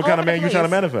depending on all what kind of over man the you're trying to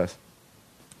place. manifest.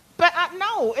 But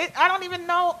I don't even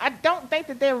know. I don't think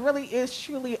that there really is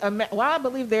truly while I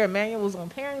believe there are manuals on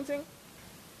parenting,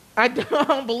 I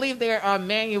don't believe there are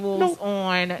manuals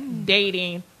on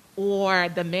dating or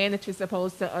the man that you're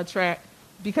supposed to attract.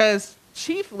 Because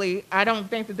chiefly, I don't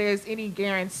think that there's any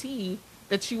guarantee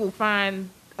that you will find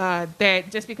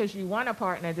that just because you want a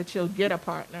partner, that you'll get a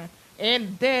partner.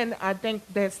 And then I think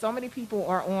that so many people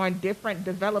are on different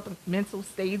developmental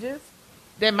stages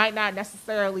that might not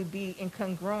necessarily be in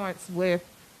congruence with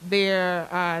their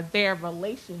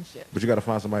relationship. But you got to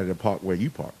find somebody to park where you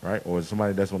park, right? Or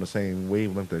somebody that's on the same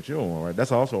wavelength that you're on, right?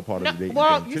 That's also a part of the dating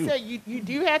Well, thing, you too. said you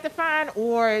do have to find,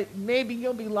 or maybe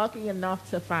you'll be lucky enough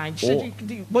to find.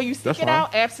 Will you seek That's it fine.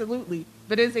 out? Absolutely.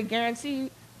 But is it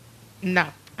guaranteed? No.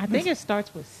 I think it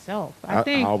starts with self. I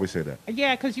think always say that.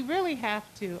 Yeah, because you really have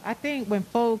to. I think when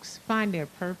folks find their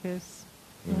purpose,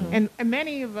 and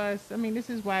many of us, I mean, this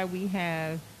is why we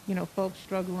have, folks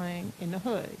struggling in the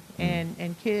hood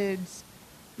and kids,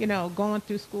 going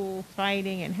through school,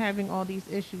 fighting and having all these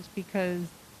issues because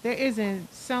there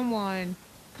isn't someone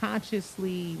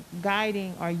consciously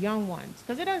guiding our young ones.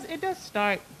 Because it does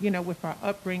start, with our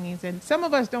upbringings. And some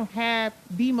of us don't have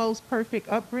the most perfect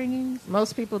upbringings.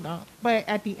 Most people don't. But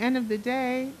at the end of the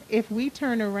day, if we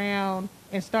turn around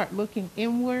and start looking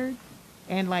inward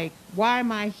and like, why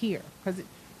am I here? Because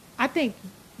I think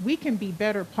we can be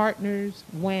better partners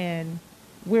when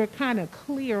we're kind of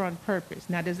clear on purpose.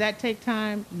 Now, does that take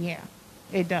time? Yeah,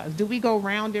 it does. Do we go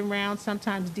round and round,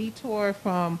 sometimes detour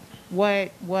from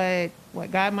what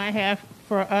God might have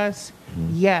for us?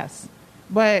 Yes.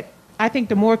 But I think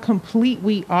the more complete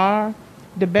we are,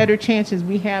 the better chances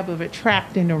we have of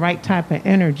attracting the right type of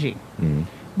energy.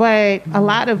 But a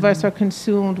lot of us are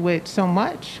consumed with so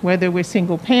much, whether we're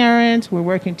single parents, we're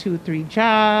working 2 or 3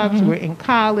 jobs, we're in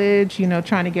college,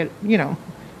 trying to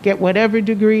get whatever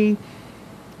degree,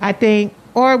 I think,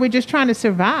 or we're just trying to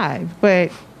survive.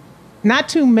 But not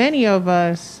too many of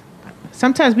us,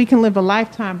 sometimes we can live a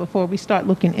lifetime before we start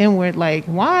looking inward, like,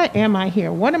 why am I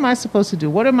here? What am I supposed to do?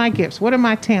 What are my gifts? What are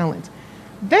my talents?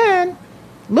 Then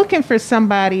looking for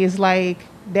somebody is like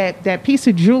that piece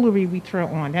of jewelry we throw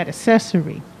on, that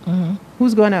accessory.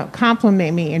 Who's going to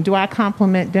compliment me, and do I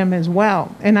compliment them as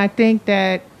well? And I think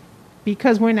that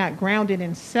because we're not grounded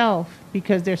in self,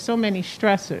 because there's so many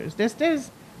stressors.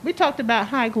 We talked about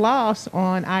high gloss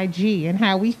on IG and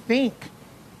how we think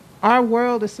our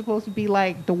world is supposed to be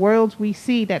like the worlds we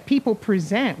see that people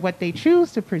present, what they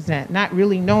choose to present, not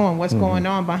really knowing what's going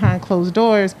on behind closed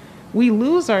doors. We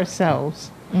lose ourselves.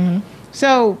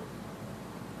 So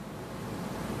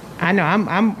I know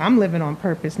I'm living on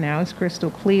purpose now. It's crystal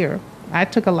clear. I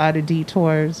took a lot of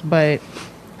detours, but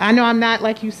I know I'm not,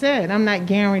 like you said, I'm not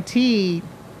guaranteed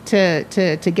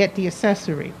to get the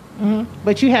accessory.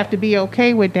 But you have to be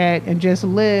okay with that and just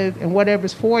live, and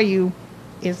whatever's for you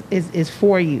is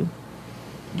for you.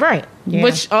 Right. Yeah.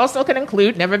 Which also can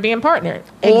include never being partnered.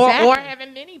 Exactly. Or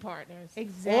having many partners.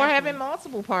 Exactly. Or having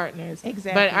multiple partners.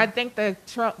 Exactly. But I think the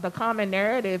common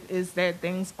narrative is that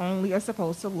things only are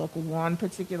supposed to look one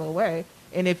particular way.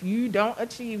 And if you don't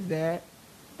achieve that,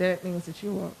 that means that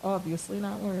you are obviously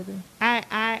not worthy.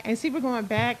 And see, we're going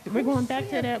back to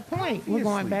that point. We're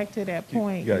going back to that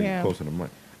point. You got to Yeah. get closer to the mic.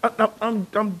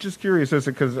 I'm just curious,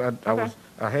 because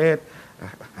I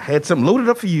had something loaded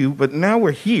up for you, but now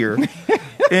we're here,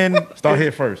 and Start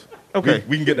here first. Okay.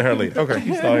 We can get to her later. Okay.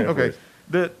 Start here Okay.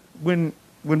 first. When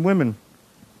women,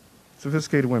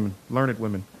 sophisticated women, learned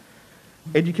women,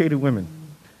 educated women,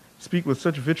 speak with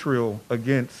such vitriol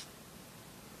against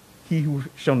he who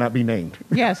shall not be named,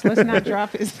 Yes, let's not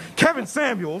drop his. Kevin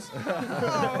Samuels,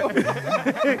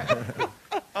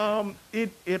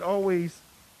 it always,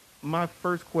 my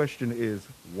first question is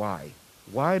why?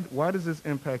 Why does this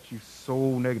impact you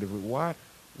so negatively?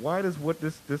 Why does what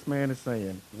this man is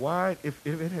saying? Why, if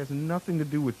it has nothing to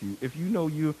do with you, if you know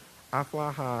I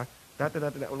fly high,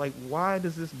 like, why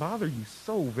does this bother you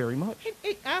so very much?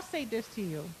 I'll say this to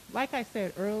you. Like I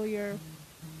said earlier,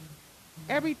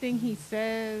 everything he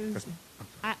says,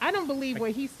 I don't believe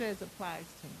what he says applies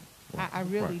to me. I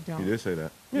really Right. don't. He did say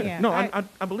that. Yeah, No,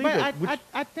 I believe but that.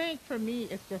 I think for me,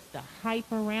 it's just the hype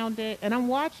around it, and I'm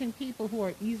watching people who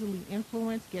are easily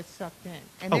influenced get sucked in,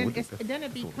 and Oh, then well, it's, that's then it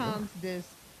absolutely becomes this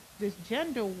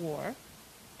gender war,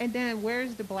 and then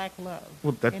where's the black love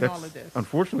Well, in that's all of this?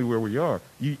 unfortunately where we are.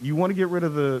 You want to get rid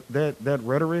of that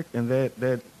rhetoric and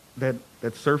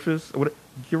that surface.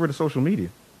 Get rid of social media,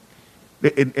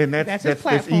 and That's his that's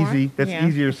platform. easy. That's Yeah.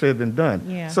 easier said than done.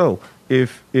 Yeah. So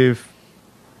if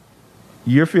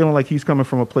you're feeling like he's coming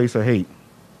from a place of hate,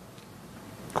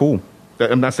 cool.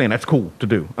 I'm not saying that's cool to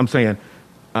do. I'm saying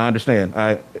I understand.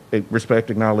 I respect,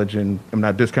 acknowledge, and I'm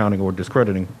not discounting or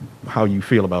discrediting how you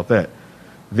feel about that.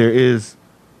 There is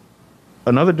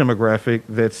another demographic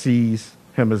that sees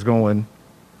him as going,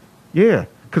 yeah,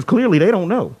 because clearly they don't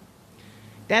know.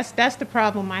 That's the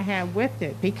problem I have with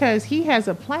it, because he has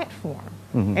a platform,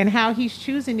 and how he's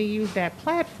choosing to use that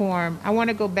platform. I want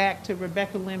to go back to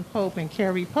Rebecca Lynn Pope and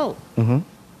Carrie Pope.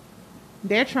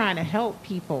 They're trying to help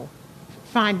people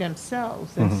find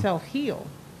themselves and self-heal,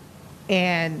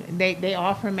 and they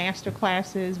offer master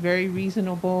classes, very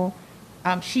reasonable.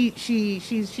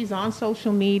 She's on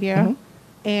social media,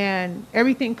 and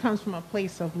everything comes from a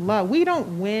place of love. We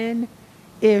don't win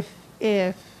if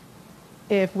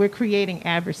we're creating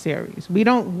adversaries. We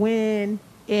don't win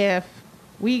if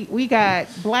we got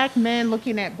black men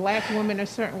looking at black women a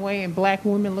certain way and black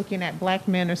women looking at black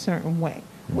men a certain way.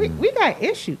 We got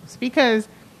issues, because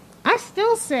I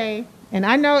still say, and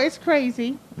I know it's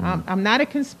crazy, I'm not a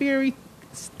conspiracy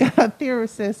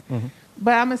theorist,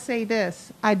 but I'm going to say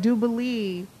this. I do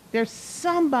believe there's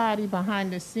somebody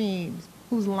behind the scenes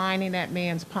who's lining that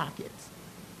man's pockets.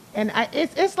 And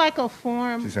it's like a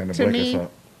form She's saying to to break me. us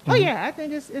up. Oh yeah, I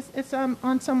think it's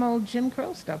on some old Jim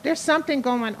Crow stuff. There's something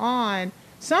going on.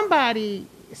 Somebody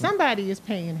is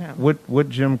paying him. What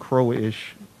Jim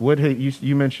Crow-ish? What hate?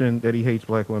 You mentioned that he hates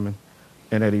black women,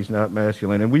 and that he's not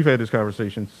masculine. And we've had this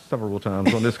conversation several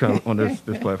times on this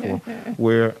this platform,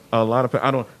 where a lot of I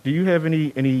don't. Do you have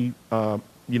any? You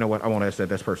know what? I won't ask that.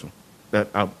 That's personal. That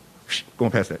I'm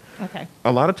going past that. Okay.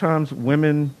 A lot of times,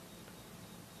 women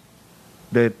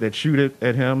that shoot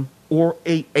at him or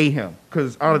a him,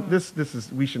 because this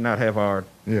is, we should not have our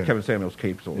Yeah. Kevin Samuels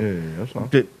capes on. Yeah, that's fine.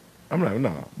 That I'm like,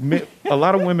 no. a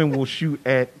lot of women will shoot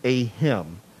at a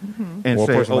him and Or a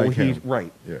say, person "Oh, like him." he's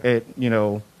right."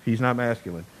 Yeah. He's not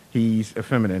masculine. He's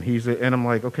effeminate. And I'm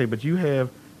like, okay, but you have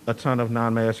a ton of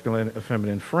non-masculine,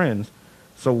 effeminate friends.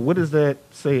 So what does that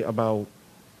say about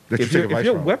That you if take you're advice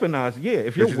from. weaponizing? Yeah,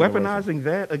 if That you're you take advice weaponizing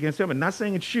that against him, and not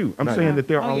saying it's you. I'm Not saying you. that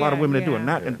there are Oh, a lot of yeah, women that do it. yeah.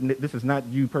 Not, and this is not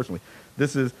you personally.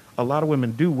 This is a lot of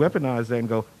women do weaponize that and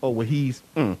go, "Oh, well, he's,"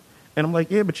 and I'm like,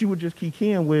 yeah, but you would just keep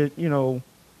keying with,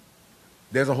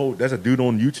 There's a dude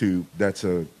on YouTube that's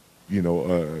in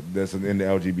the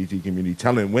LGBT community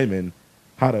telling women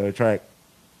how to attract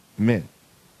men,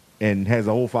 and has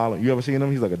a whole following. You ever seen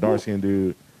him? He's like a dark skinned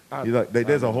dude. He's like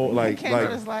there's a whole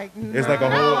Kendra's like, it's like a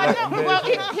no, whole. I know.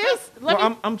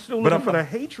 Well, I'm still But looking I'm- for the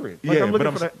hatred. Yeah, I'm but looking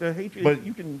I'm- for the hatred. But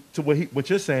You can. So what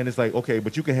you're saying is like, okay,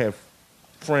 but you can have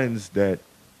friends that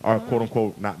are quote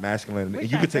unquote not masculine,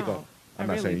 and you could take a. I'm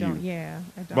not saying you. Yeah,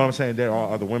 I don't. But I'm saying there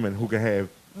are other women who can have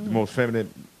the most feminine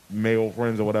male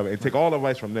friends or whatever, and take all the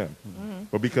advice from them.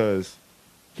 But because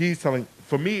he's telling,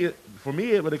 for me, it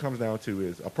really comes down to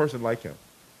is a person like him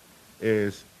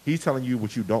is he's telling you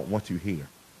what you don't want to hear.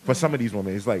 For some of these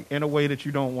women, it's like In a way that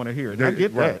you don't want to hear it. Yeah, I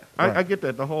get right, that. I right. get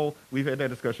that. We've had that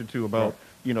discussion too about,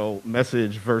 Right.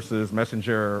 message versus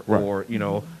messenger, Right. or,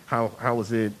 how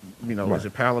is it, Right. is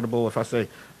it palatable if I say,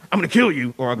 I'm going to kill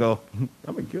you, or I go,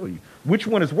 I'm going to kill you. Which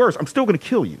one is worse? I'm still going to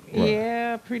kill you.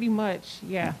 Yeah, pretty much.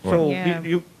 Yeah. So yeah.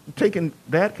 you taking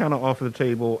that kind of off of the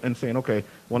table and saying, okay,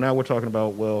 well, now we're talking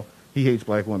about, well, he hates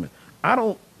black women. I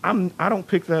don't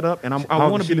pick that up, and I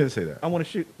want to. She didn't say that. I want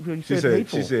to shoot. You She said said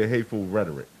hateful. she said hateful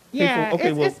rhetoric. Yeah, hateful.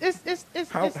 Okay, well, it's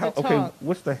the okay, talk.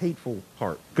 what's the hateful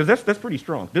part? Because that's pretty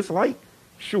strong. Dislike,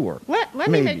 sure. Let me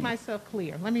maybe. make myself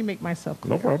clear.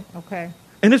 No problem. Okay.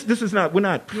 And this is not. We're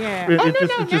not. Yeah. it- Oh it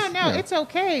just- no, it just- yeah. it's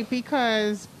okay,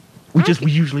 because We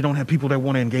usually don't have people that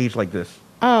want to engage like this,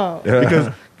 oh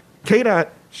because K-Dot,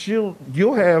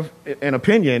 you'll have an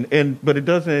opinion, but it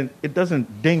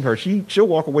doesn't ding her. She'll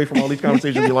walk away from all these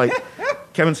conversations and be like,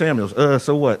 Kevin Samuels,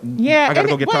 so what? yeah, I gotta and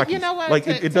go get well, Takis. you know what? Like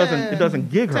it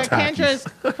doesn't gig her. To Kendra's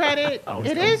credit,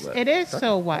 it is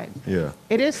so what. Yeah.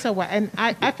 It is so what, and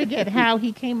I forget how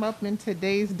he came up in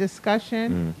today's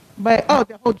discussion, but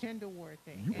the whole gender war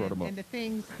thing. You brought him up. And the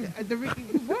things,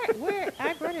 where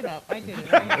I brought it up, I did it.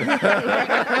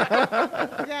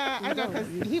 Yeah, I know, because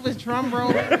he was drum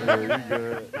rolling. You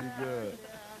good.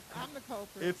 I'm the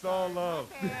culprit. It's all love.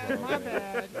 My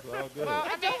bad. It's all good. Well,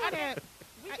 I mean,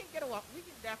 we can get a walk. We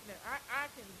can definitely. I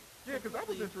can. Yeah, because I was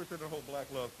completely- interested in the whole black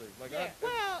love thing. Like, Yeah.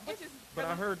 well, Which is, but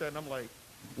I heard that and I'm like,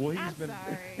 Well, I'm sorry.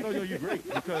 No, you're great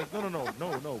because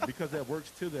no, because that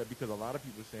works to that because a lot of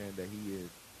people saying that he is.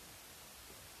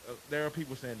 There are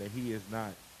people saying that he is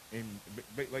not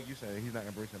like you said, he's not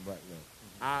embracing black love.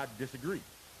 I disagree.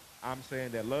 I'm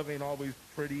saying that love ain't always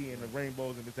pretty and the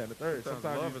rainbows and this and the third.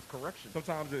 sometimes love is correction.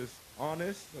 Sometimes it's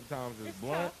honest. Sometimes it's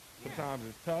blunt. tough. Yeah. Sometimes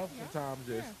it's tough. Yeah. Sometimes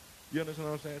it's Yeah. you understand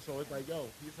what I'm saying. So it's like yo,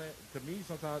 he's saying to me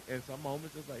sometimes in some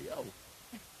moments it's like yo,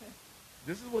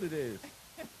 this is what it is.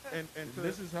 And to,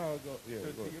 This is how it goes. Yeah,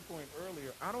 to go ahead. your point earlier,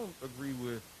 I don't agree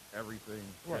with everything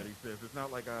Right. that he says. It's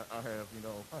not like I have,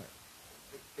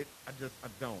 Right. I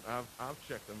don't. I've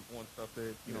checked them on stuff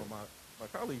that, Yeah. my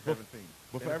colleagues But- haven't seen.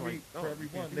 But And for it's like, for you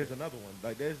everyone, can't do there's that. another one.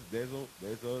 Like there's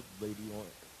a lady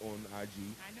on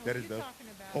IG I know that what is you're the talking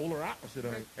about. polar opposite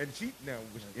of Right. it. And she now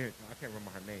I can't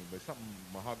remember her name, but something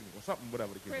mahogany or something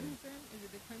whatever the case. is. Crimson? Is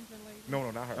it the Crimson lady?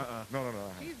 No, not her. No, not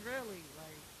her. She's really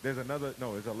like. There's another.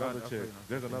 No, there's another I've chick. seen her.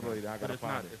 There's another lady. I But gotta it's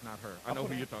not, find it. it's not her. I know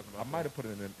who you're talking about. I might have put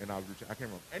it in our group chat. I can't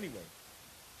remember. Anyway,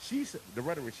 she said the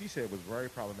rhetoric she said was very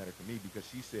problematic for me because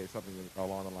she said something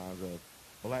along the lines of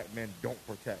black men don't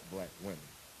protect black women.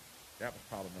 That was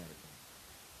problematic.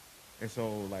 And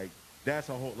so like that's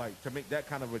a whole like to make that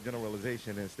kind of a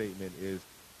generalization and statement is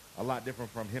a lot different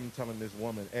from him telling this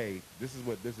woman, hey, this is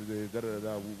what this is, da da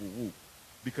da, woo woo woo,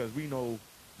 because we know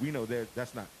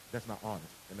that's not honest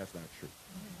and that's not true.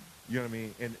 You know what I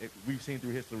mean? And we've seen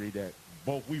through history that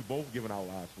we've both given our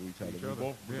lives for each other. We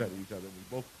both protected each other.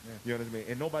 We both, you know what I mean?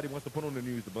 And nobody wants to put on the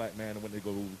news the black man when they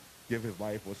go give his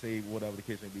life or save whatever the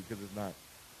case may be because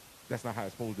that's not how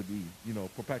it's supposed to be,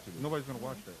 perpetually. Nobody's going to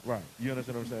watch that. Right. You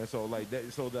understand what I'm saying? So like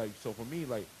that. So for me,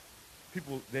 like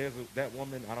people, that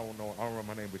woman. I don't remember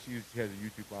her name, but she has a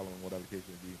YouTube following, whatever the case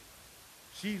may be.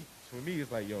 She's for me,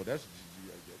 it's like yo,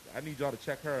 I need y'all to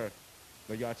check her.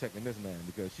 But y'all checking this man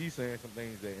because she's saying some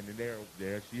things that, and then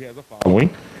there she has a following,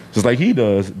 just like he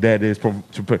does. That is,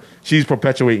 she's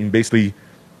perpetuating basically.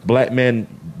 Black men,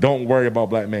 don't worry about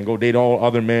black men. Go date all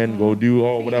other men. Go do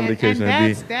all whatever the case may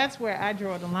be. That's where I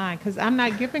draw the line because I'm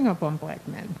not giving up on black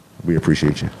men. We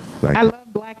appreciate you. Thank I you.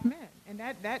 love black men, and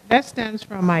that stems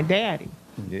from my daddy.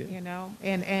 Yeah.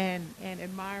 And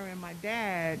admiring my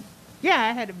dad. Yeah,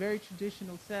 I had a very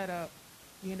traditional setup.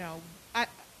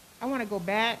 I want to go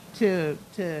back to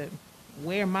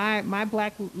where my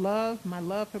black love, my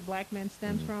love for black men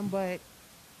stems from, but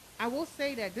I will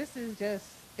say that this is just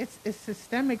it's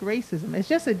systemic racism. It's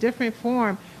just a different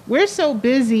form. We're so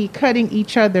busy cutting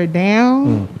each other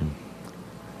down.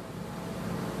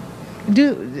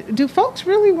 Do folks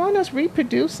really want us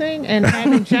reproducing and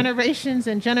having generations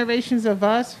and generations of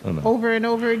us over and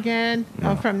over again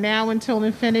from now until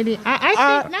infinity?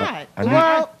 I think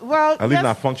not. well, At least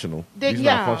not functional. At least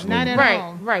not functional. not at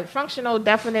all. Right. Functional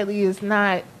definitely is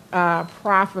not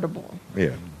profitable.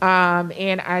 Yeah.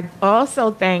 And I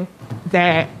also think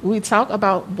that we talk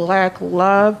about black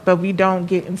love, but we don't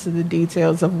get into the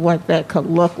details of what that could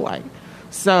look like.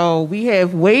 So we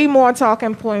have way more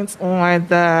talking points on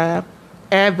the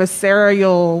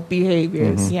adversarial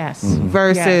behaviors, Yes,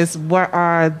 versus what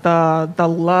are the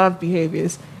love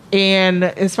behaviors. And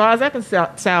as far as I can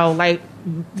tell, like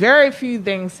very few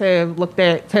things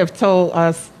have told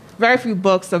us. Very few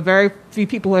books or very few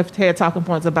people have had talking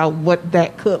points about what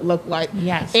that could look like.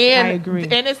 Yes, and, I agree.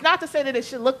 And it's not to say that it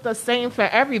should look the same for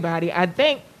everybody. I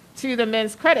think, to the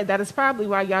men's credit, that is probably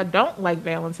why y'all don't like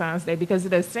Valentine's Day, because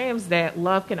it seems that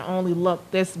love can only look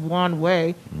this one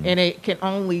way, and it can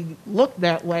only look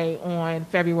that way on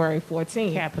February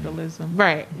 14th. Capitalism.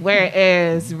 Right.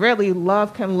 Whereas really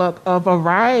love can look a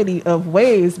variety of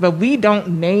ways, but we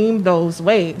don't name those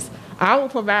ways. I will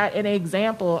provide an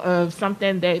example of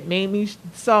something that made me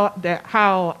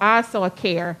how I saw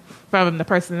care from the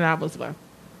person that I was with.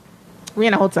 We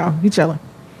in a hotel. We chilling.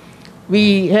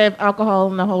 We have alcohol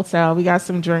in the hotel. We got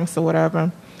some drinks or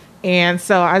whatever. And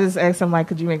so I just asked him, like,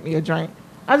 could you make me a drink?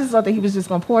 I just thought that he was just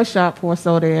going to pour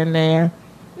soda in there.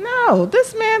 No,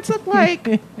 this man took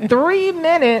like 3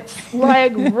 minutes.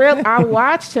 I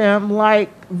watched him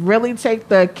really take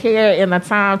the care and the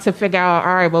time to figure out,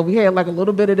 all right, well, we had like a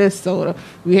little bit of this soda.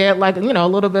 We had a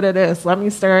little bit of this. Let me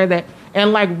stir that.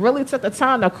 And really took the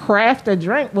time to craft a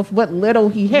drink with what little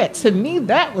he had. To me,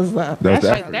 that was love. That's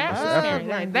That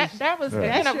was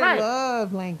That's your right.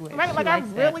 love language. Right, He likes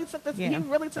that. he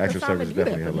really took Acts the of time to service do that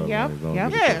definitely for had me. love. Yep,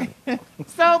 on it. yep. Yeah.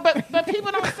 So, but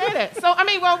people don't say that. So,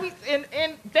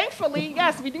 and thankfully,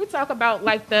 yes, we do talk about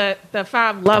the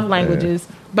 5 love languages,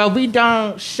 but we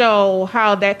don't show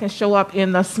how that can show up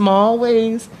in the small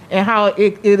ways and how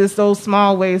it is those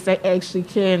small ways that actually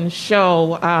can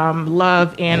show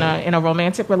love in a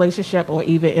romantic relationship or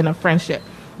even in a friendship.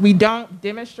 We don't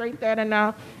demonstrate that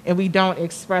enough, and we don't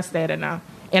express that enough.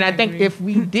 And I think if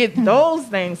we did those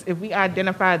things, if we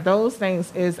identified those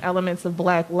things as elements of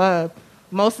Black love,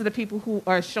 most of the people who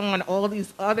are showing all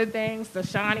these other things, the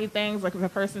shiny things, like if a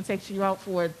person takes you out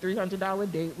for a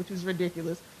 $300 date, which is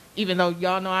ridiculous, even though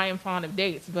y'all know I am fond of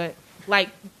dates, but like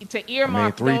to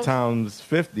earmark three those, times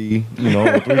 50,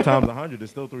 or 3 times 100 is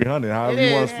still 300. However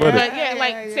you want to split but it. yeah,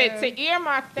 like to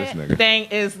earmark This that nigga. thing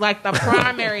is like the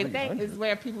primary thing is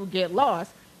where people get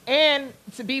lost. And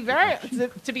to be very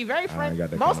frank,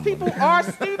 got that most kind of people money. are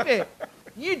stupid.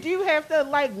 You do have to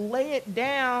like lay it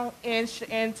down and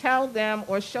tell them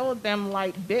or show them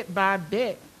like bit by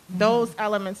bit those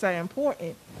elements are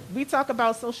important. We talk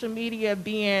about social media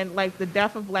being like the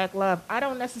death of Black love. I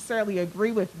don't necessarily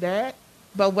agree with that,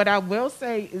 but what I will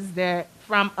say is that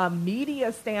from a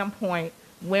media standpoint,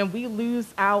 when we lose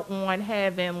out on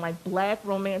having like Black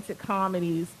romantic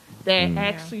comedies that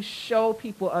actually show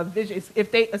people a vision, if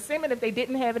they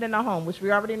didn't have it in the home, which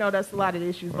we already know that's a lot of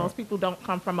issues. Most people don't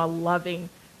come from a loving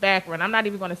background. I'm not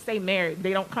even going to say married.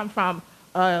 They don't come from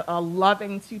a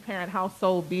loving 2-parent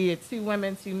household, be it 2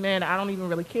 women, 2 men. I don't even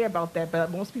really care about that, but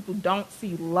most people don't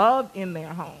see love in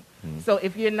their home. So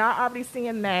if you're not already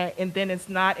seeing that, and then it's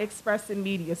not expressed in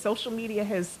media, social media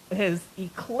has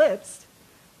eclipsed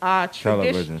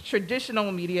Television.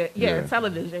 traditional media, Yeah.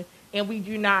 television, and we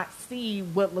do not see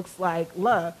what looks like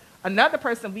love. Another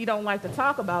person we don't like to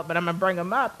talk about, but I'm going to bring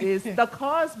him up, is The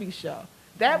Cosby Show.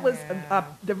 That was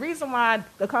the reason why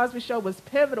The Cosby Show was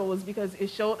pivotal was because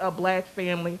it showed a Black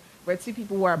family where 2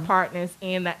 people were partners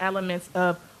and the elements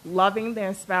of loving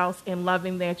their spouse and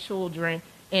loving their children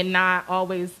and not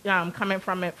always coming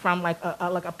from it from like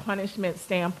a punishment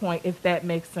standpoint, if that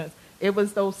makes sense. It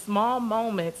was those small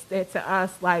moments that to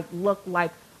us like look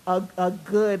like a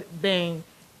good thing,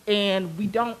 and we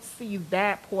don't see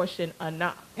that portion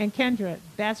enough. And Kendra,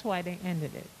 that's why they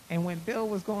ended it. And when Bill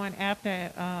was going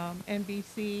after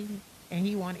NBC, and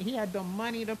he had the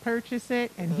money to purchase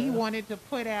it, and he wanted to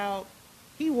put out,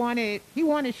 he wanted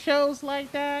shows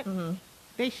like that.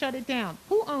 They shut it down.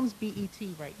 Who owns BET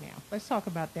right now? Let's talk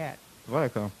about that.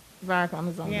 Viacom. Viacom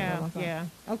is on Yeah.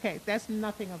 Okay, that's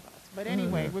nothing of us. But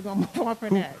anyway, we're gonna move on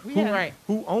from that. We have, Right.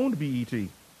 Who owned BET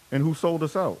and who sold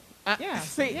us out?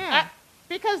 See,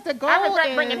 because the goal I regret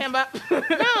is, bringing him up.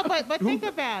 No, but think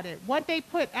about it. What they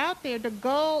put out there, the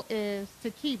goal is to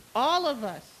keep all of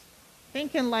us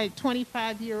thinking like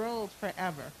 25-year-olds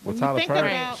forever. Well, When you Tyler think Perry,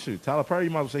 about, Tyler Perry, you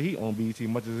might as well say he owned BET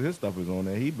much as his stuff is on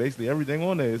there. He basically everything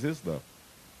on there is his stuff.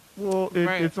 Well,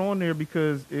 Right. it's on there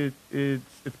because it's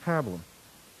pablum.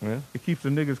 Yeah, It keeps the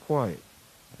niggas quiet.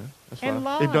 that's and fine.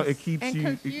 lost it keeps and you-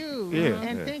 confused yeah.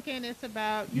 and Yeah. thinking it's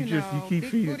about You keep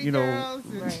big feeding, booty girls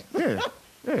and, Right.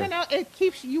 Yeah. it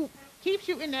keeps you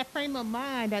in that frame of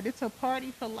mind that it's a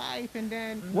party for life, and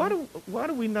then Why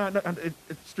do we not? It's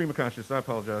stream of conscious. I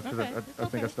apologize because Okay, I it's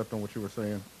think I okay. stepped on what you were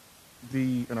saying.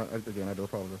 Again, I do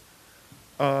apologize.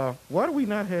 Why do we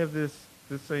not have this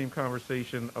same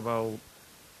conversation about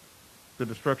the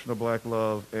destruction of Black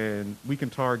love, and we can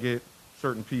target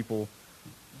certain people?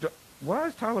 Why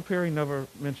is Tyler Perry never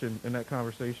mentioned in that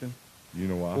conversation, You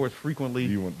know why? or as frequently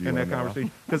Do you want- do you in wanna that know why?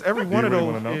 conversation? Because every Do one you of really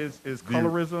those wanna know? is Do you-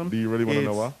 colorism. do you really wanna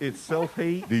know why? It's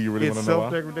self-hate. Do you really it's wanna know why?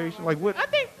 self-degradation. Like what? I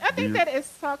think you- that it's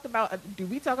talked about. Do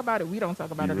we talk about it? We don't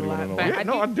talk about Do it you a really lot. wanna know But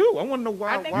why? Yeah, I do. I want to know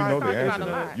why. I think You we know talked the about answer.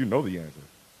 a lot. You know the answer.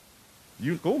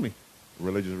 You school me.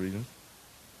 Religious reasons.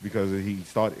 Because he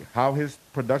started how his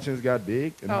productions got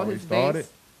big and how he his started. base.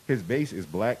 His base is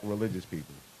Black religious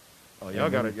people. Oh,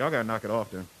 y'all gotta knock it off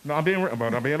then. No, I'm being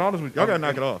honest with you. Y'all gotta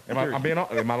knock it off. Am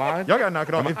I lying? Y'all gotta knock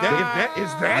it off. If that is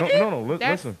that it? No,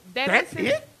 listen. That's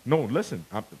it. No, listen.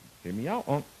 Hear me out,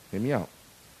 Hear me out.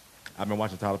 I've been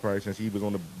watching Tyler Perry since he was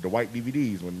on the white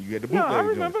DVDs when you had the No, bootleg. I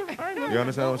remember. You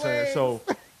understand what I'm saying? So,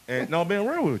 and no, I'm being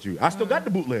real with you. I still got the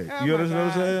bootleg. Oh You my understand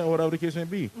what I'm God. saying? Or whatever the case may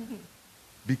be.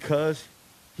 Because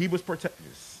he was protected.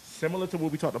 Similar to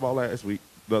what we talked about last week,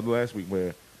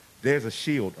 where there's a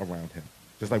shield around him.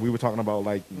 Just like we were talking about,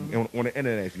 like on the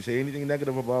internet, if you say anything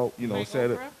negative about, Like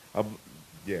said, Oprah?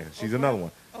 yeah, she's another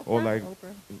one. Or Oprah? like,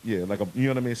 Oprah. yeah, like you know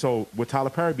what I mean. So with Tyler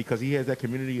Perry, because he has that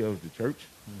community of the church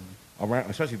around,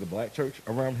 especially the Black church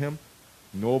around him,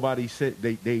 nobody said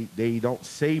they don't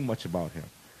say much about him.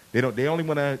 They only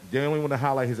want to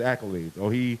highlight his accolades. Oh,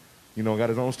 he got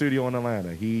his own studio in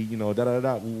Atlanta. He da da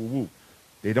da woo woo woo.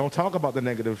 They don't talk about the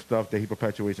negative stuff that he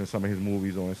perpetuates in some of his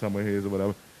movies or in some of his or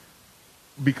whatever,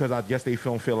 because I guess they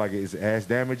don't feel like it's as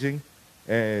damaging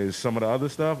as some of the other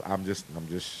stuff, I'm just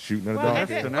shooting in the Well, dark.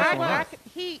 then that's on us.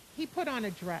 he put on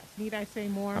a dress. Need I say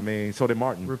more? I mean, so did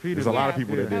Martin. Repeatedly. There's a lot of Yeah.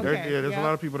 people that did Okay. that. There's yeah. a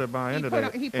lot of people that buy into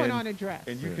that. He put and, on a dress.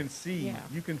 and you Yeah. can see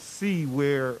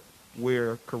Yeah.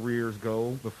 where careers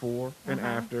go before and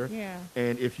after, Yeah.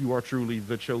 and if you are truly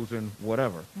the chosen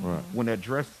whatever. Right. When that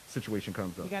dress situation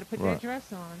comes up, You got to put Right. that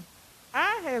dress on.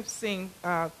 I have seen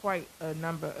quite a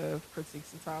number of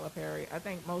critiques of Tyler Perry. I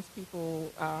think most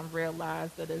people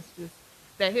realize that it's just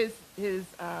that his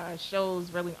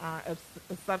shows really aren't a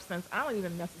substance. I don't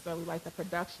even necessarily like the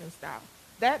production style.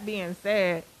 That being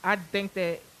said, I think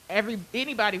that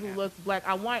anybody who looks black,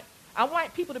 I want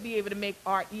people to be able to make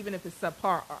art even if it's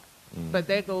subpar art. But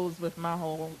that goes with my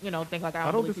whole, thing. Like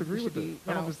I don't believe disagree people with should be,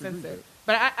 that. I don't disagree with censored. that.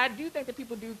 But I do think that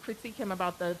people do critique him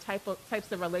about the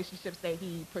types of relationships that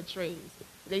he portrays.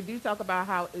 They do talk about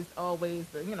how it's always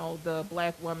the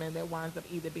black woman that winds up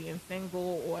either being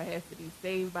single or has to be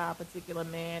saved by a particular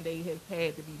man. They have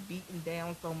had to be beaten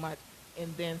down so much,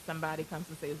 and then somebody comes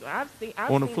and says, "I've seen."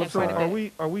 on the seen flip that quite side, a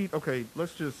are bit. we okay?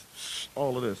 Let's just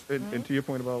all of this, and to your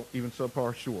point about even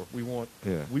subpar, sure, we want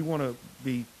to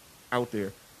be out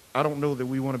there. I don't know that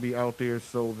we want to be out there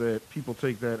so that people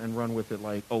take that and run with it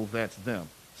like, oh, that's them.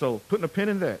 So putting a pin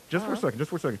in that, just for a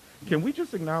second, can we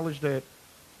just acknowledge that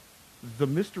the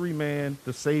mystery man,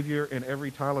 the savior in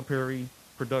every Tyler Perry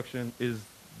production is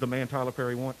the man Tyler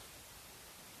Perry wants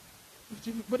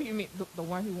What do you mean? The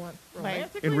one who wants Like-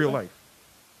 romantically? in real life?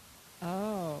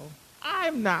 Oh.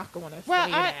 I'm not going to Well,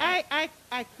 say that.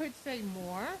 I could say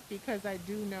more because I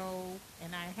do know,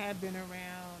 and I have been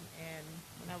around, and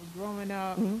when I was growing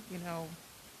up,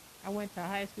 I went to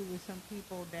high school with some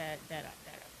people that are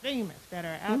famous, that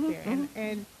are out there,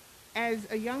 and as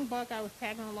a young buck, I was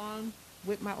tagging along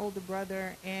with my older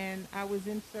brother, and I was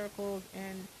in circles,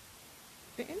 and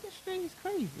the industry is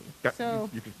crazy. Yeah, So,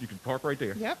 you can park right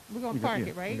there. yep, we're gonna You got- park yeah,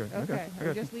 it, right? okay, I got Okay, you, I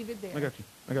got just you. leave it there. I got you.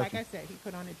 Like I said, he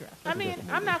put on a dress. I mean,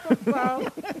 I'm not going to, well,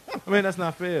 I mean, that's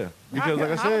not fair because, like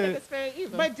I don't think said, it's fair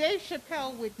either. But Dave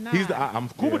Chappelle would not. I'm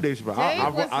cool with Dave Chappelle.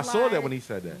 Dave was I saw that like- when he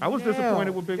said that. I was No,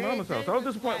 disappointed with Big they- Mama's they house. I was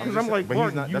was disappointed like- because I'm like, But he's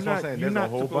Martin, not- you're that's what I'm not- saying. you're There's a not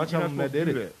whole supposed- bunch you're of not them that supposed to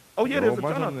did do it. that. Oh yeah, there's a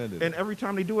bunch ton of of them that did and every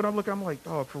time they do it, I'm like,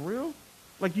 dog, for real?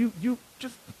 Like you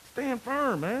just stand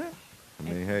firm, man. I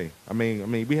mean, hey, I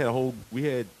mean, we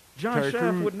had John Terry Shaft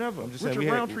Crews. would never. I'm just saying,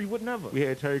 Richard Roundtree would never. we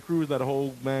had Terry Crews let a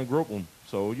whole man grope him.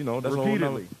 So that's a whole nother,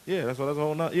 Repeatedly. yeah, that's a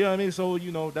whole nother, you know what I mean? So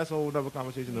that's a whole other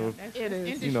conversation Yeah, of that's It is.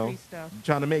 industry you know stuff.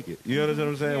 trying to make it. You understand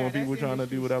what I'm saying? Yeah, When people that's trying to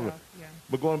do industry whatever. stuff, yeah.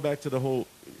 But going back to the whole,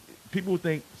 people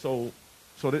think so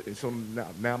now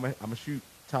I'm gonna shoot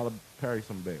Tyler Perry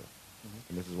some bail,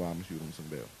 and this is why I'm gonna shoot him some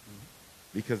bail,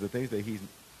 because the things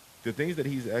that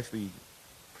he's actually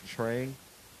portraying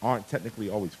aren't technically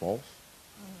always false,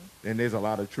 and there's a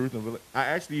lot of truth. And I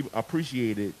actually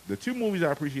appreciated the two movies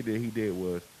I appreciated that he did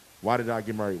was Why Did I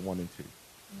Get Married 1 and 2,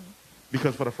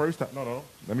 because for the first time, no,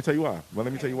 let me tell you why. Well,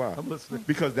 let me tell you why. I'm listening.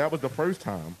 Because that was the first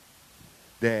time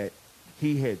that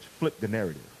he had flipped the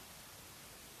narrative.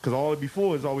 Because all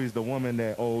before is always the woman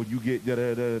that, oh, you get,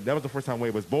 that was the first time where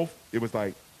it was both, it was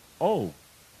like, oh,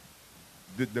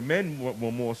 the men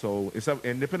were more so,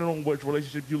 and depending on which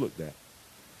relationship you looked at.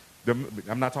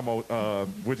 I'm not talking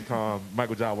about,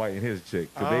 Michael John White and his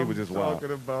chick, because they were just wild.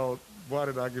 talking about Why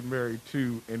Did I Get Married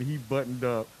 2, and he buttoned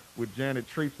up with Janet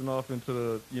traipsing off into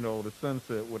the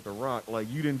sunset with The Rock.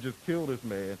 Like, you didn't just kill this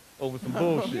man over some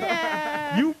bullshit.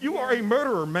 Yeah. You are a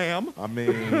murderer, ma'am. I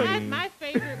mean, My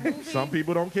favorite movie. some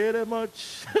people don't care that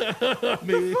much. I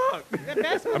mean, The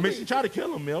best movie. I mean, she tried to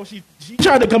kill him, yo. She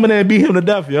tried to come in there and beat him to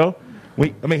death, yo.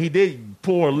 He did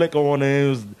pour liquor on her. And it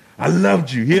was, I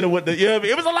loved you. Hit her with the,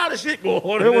 it was a lot of shit going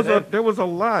on. There was a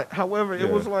lot. However, it Yeah.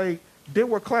 was like there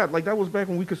were claps. Like that was back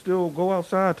when we could still go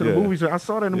outside to the Yeah. movies. I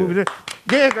saw that in the Yeah. movies.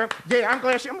 Yeah, girl. Yeah, I'm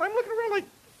glad I'm looking around like,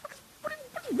 what's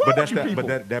wrong with you people?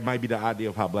 But that might be the idea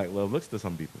of how black love looks to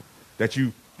some people.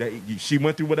 She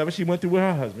went through whatever she went through with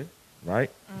her husband, right?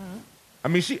 I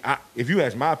mean, if you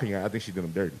ask my opinion, I think she did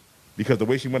him dirty because the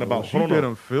way she went about, she did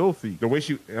him filthy. the way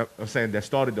she, I'm saying that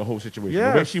started the whole situation.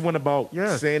 Yes. The way she went about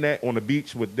Yes. saying that on the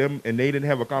beach with them, and they didn't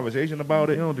have a conversation about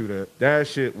You it. don't do that. That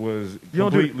shit was You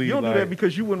don't completely do like, that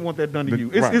because you wouldn't want that done to The- you.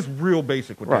 It's, right. it's real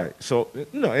basic with right. So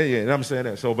no, yeah, and I'm saying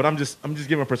that. So, but I'm just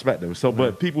giving perspective. So,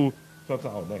 but people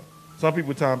some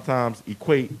people sometimes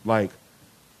equate like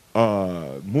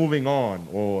moving on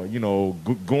or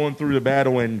going through the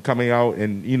battle and coming out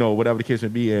and whatever the case may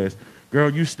be as, girl,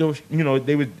 you still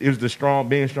it was the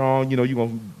being strong, you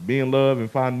gonna be in love and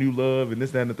find new love and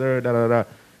this, that, and the third, da da da.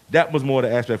 That was more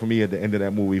the aspect for me at the end of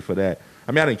that movie for that.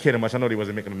 I mean, I didn't care that much. I know they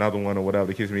wasn't making another one or whatever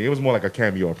the case may be. It was more like a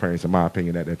cameo appearance in my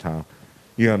opinion at that time.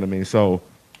 You know what I mean? So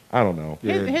I don't know.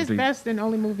 Yeah, His the- best and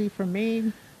only movie for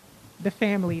me, The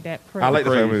Family That Prays. I like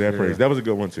the Praise, family that yeah. prays. That was a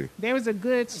good one too. There was a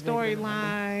good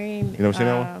storyline. You never seen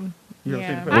that one? You ever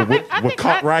seen Yeah. The I Family? think- I With think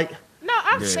Cartwright. No,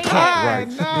 I've Yeah. seen Right.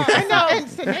 it. No, I know. And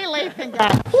Sinead Lathan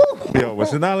got. Whew, Yo, when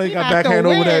Sinale He got knocked backhand the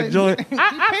over that wind. joint.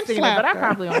 I've pinch seen it, but I slapped her.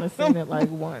 probably only seen it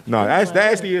like once. No, It's that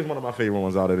like- actually is one of my favorite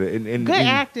ones out of it. And good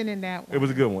acting in that one. It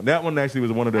was a good one. That one actually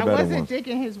was one of the I better wasn't ones.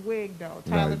 digging his wig though.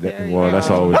 Nah, Tyler that- Perry. well, that's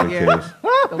always the Yeah. case.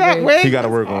 The that wig. wig. He got to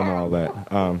work on all that.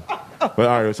 But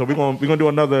all right, so we're gonna do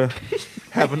another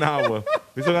half an hour.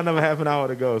 We still got another half an hour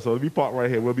to go. So we park right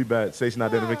here. We'll be back. Station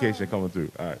identification coming through.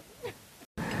 All right.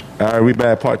 All right, we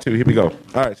back part 2. Here we go.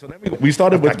 All right, so we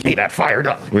started with Get that fired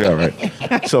up. we all right.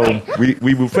 So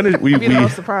we will finish. We Be the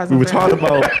most surprising were thing. talking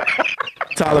about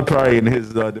Tyler Perry and his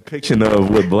depiction of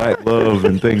what black love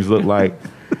and things look like.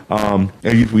 And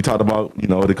we talked about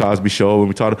the Cosby Show, and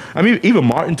we talked. I mean, even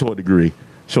Martin to a degree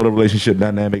showed a relationship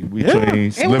dynamic between It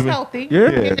was living. healthy. Yeah.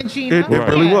 Him and Gina. It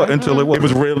really Yeah. was until it was. It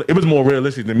was real. It was more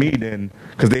realistic to me than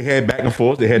because they had back and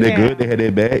forth. They had their Yeah. good. They had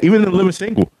their bad. Even in Living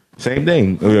Single, same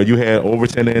thing. You had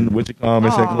Overton and Wichicom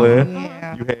and Sinclair.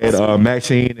 yeah. You had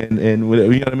Maxine and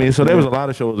whatever, you know what I mean. So there was a lot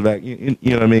of shows back. You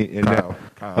know what I mean. And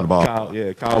Kyle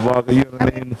Barker. Kyle Barker. You know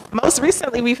what I mean. Most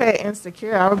recently, we've had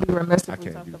Insecure. I would be remiss I if we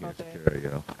can't talked do about that. Insecure,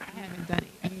 yo. I haven't done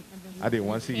it. I did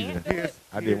one season. Here's-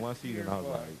 I did one season. I was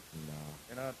like,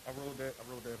 nah. And I rode that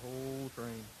whole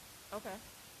train. Okay.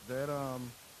 That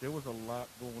there was a lot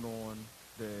going on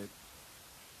that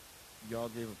y'all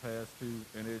gave a pass to,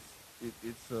 and it's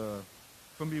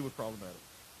for me it was problematic.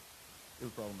 It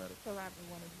was problematic. So I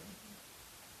wanted to.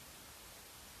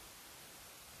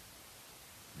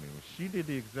 I mean, She did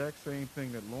the exact same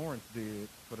thing that Lawrence did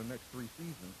for the next 3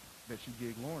 seasons that she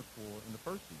gigged Lawrence for in the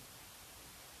first season.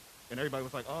 And everybody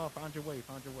was like, "Oh, find your way,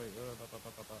 find your way." Blah, blah,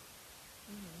 blah, blah, blah.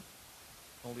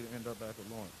 Only to end up back with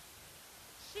Lawrence.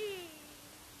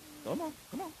 Come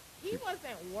on. He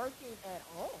wasn't working at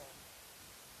all.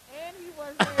 And he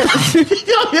wasn't.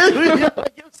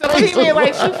 So what do you mean?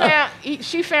 Like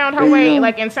she found her way,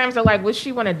 like in terms of like what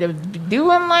she wanted to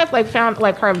do in life, like found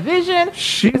like her vision.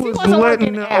 She 'Cause he was wasn't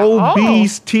letting working the at all.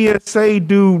 obese TSA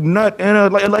dude nut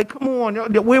and like come on,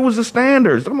 where was the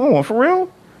standards? Come on, for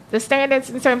real? The standards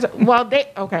in terms of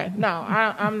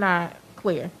I'm not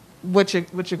clear what your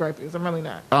gripe is. I'm really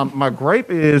not. My gripe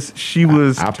is she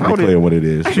was I'll pretty clear what it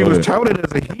is. She Go was ahead. touted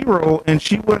as a hero, and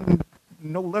she wasn't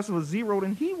no less of a zero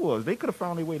than he was. They could have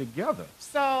found their way together.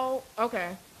 So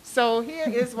okay. So here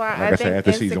is why Like I I think said,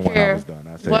 after season 1, I was done.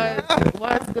 I said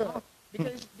was good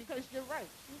because you're right.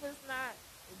 She was not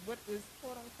what is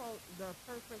quote unquote the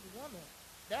perfect woman.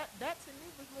 That to me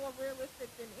was more realistic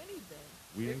than anything.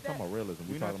 we ain't talking about realism.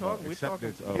 We We're not talking about talking. We're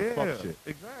acceptance talking. of fuck shit.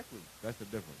 Exactly. That's the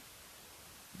difference.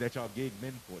 That y'all gig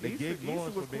men for. They Issa gig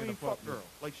Lawrence was for being a clean fuck girl.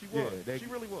 Like she Yeah, was. they- She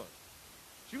really was.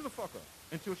 She was a fucker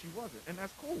until she wasn't, and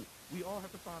that's cool. We all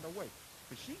have to find our way.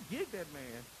 But she gigged that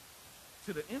man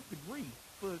to the nth degree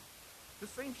for the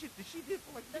same shit that she did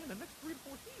for like the next 3 to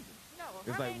 4 seasons. No,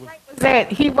 It's her like main with- gripe was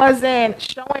that he wasn't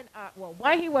showing up. Well,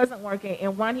 one, he wasn't working,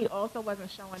 and one, he also wasn't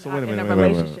showing So up wait a in a minute, wait a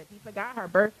minute. relationship. He forgot her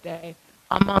birthday,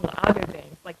 among other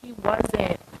things. Like he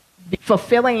wasn't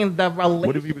fulfilling the relationship.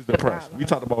 What if he was depressed? We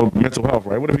talked about mental health,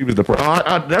 right? What if he was depressed?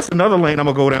 That's another lane I'm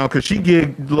gonna go down because she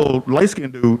gigged little light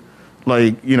skinned dude,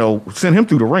 like sent him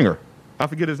through the ringer. I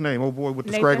forget his name, old boy with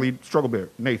the Nathan? scraggly struggle bear,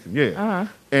 Nathan. Yeah, Uh-huh.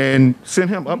 and sent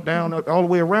him up, down, all the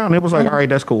way around. It was like, all right,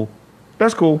 that's cool,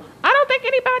 that's cool. I don't think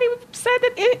anybody said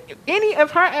that any of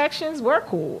her actions were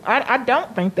cool. I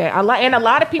don't think that. And a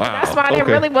lot of people. Wow, That's why there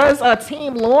okay. really was a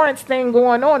Team Lawrence thing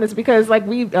going on. Is because like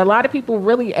a lot of people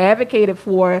really advocated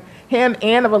for him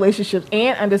and the relationships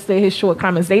and understood his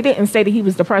shortcomings. They didn't say that he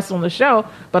was depressed on the show,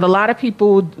 but a lot of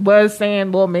people was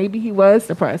saying, well, maybe he was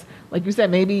depressed. Like you said,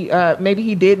 maybe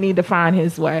he did need to find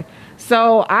his way.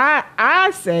 So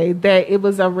I say that it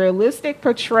was a realistic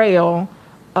portrayal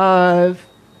of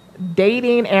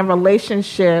dating and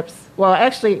relationships. Well,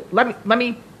 actually, let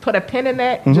me put a pin in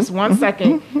that just 1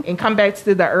 second and come back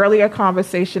to the earlier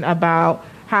conversation about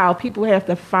how people have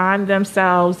to find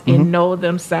themselves and know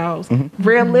themselves.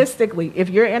 Realistically, if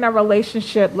you're in a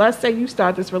relationship, let's say you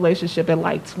start this relationship at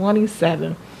like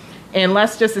 27, and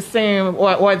let's just assume,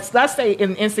 or let's say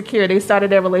in Insecure, they started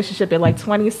their relationship at like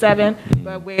 27,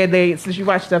 but where since you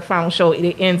watched the final show,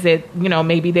 it ends at,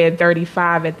 maybe they're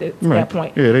 35 at that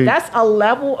point. Yeah, That's a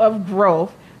level of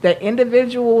growth that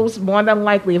individuals, more than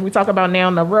likely, if we talk about now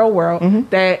in the real world,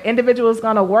 that individuals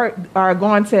are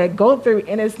going to go through,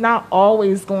 and it's not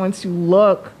always going to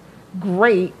look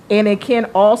great, and it's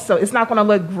not going to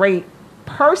look great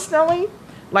personally,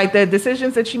 like the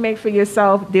decisions that you make for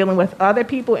yourself dealing with other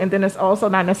people, and then it's also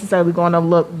not necessarily going to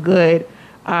look good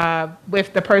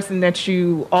with the person that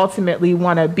you ultimately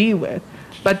want to be with.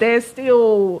 But there's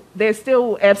still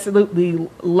absolutely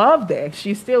love there.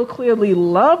 She still clearly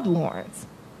loved Lawrence.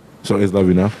 So is love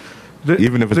enough?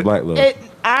 Even if it's black love?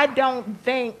 I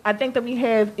think that we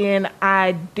have an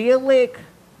idyllic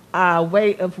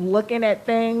way of looking at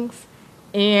things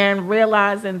and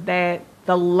realizing that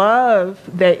the love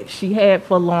that she had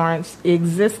for Lawrence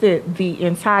existed the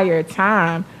entire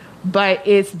time. But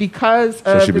it's because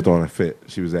So of she was throwing a fit.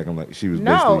 She was acting like she was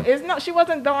no, basically... it's no. She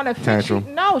wasn't throwing a fit. Tantrum.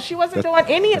 She wasn't That's-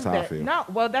 doing any of that's how I that. feel. No,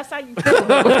 well, that's how you feel.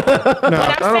 What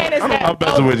I'm saying is that I'm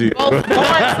messing with you.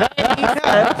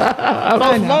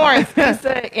 both Lawrence,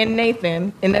 Issa, and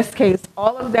Nathan, in this case,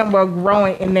 all of them were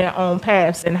growing in their own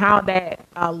paths, and how that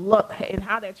looked and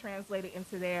how that translated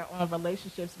into their own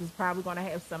relationships was probably going to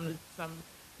have some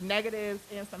negatives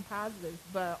and some positives,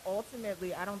 but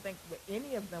ultimately I don't think what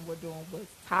any of them were doing was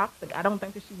toxic. I don't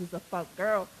think that she was a fuck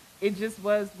girl. It just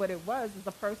was what it was. As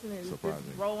a person is just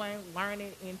growing,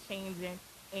 learning, and changing,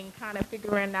 and kind of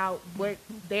figuring out what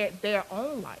their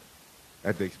own life.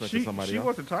 At the expense of somebody She else?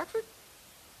 wasn't toxic.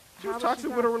 She was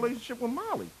toxic with her relationship with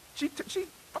Molly. She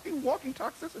fucking walking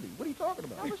toxicity. What are you talking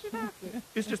about? How was she toxic?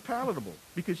 It's just palatable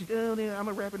because she, I'm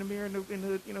a rap in the mirror in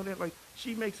the that like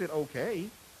she makes it okay.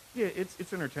 Yeah,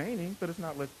 it's entertaining, but it's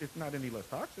not any less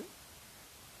toxic.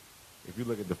 If you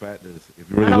look at the fact is, if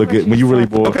you really look at when you really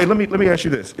boil. Okay, let me ask you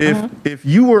this: if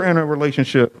you were in a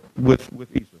relationship with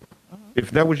Issa,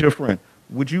 if that was your friend,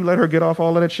 would you let her get off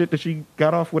all of that shit that she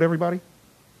got off with everybody?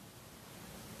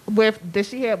 Did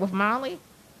she have with Molly?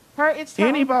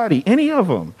 Anybody, any of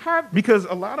them? Her Because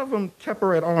a lot of them kept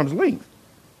her at arm's length.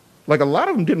 Like, a lot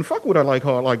of them didn't fuck with her like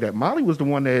hard like that. Molly was the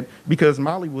one that, because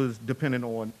Molly was dependent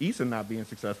on Issa not being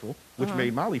successful, which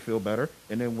made Molly feel better.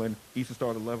 And then when Issa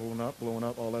started leveling up, blowing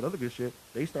up, all that other good shit,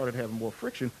 they started having more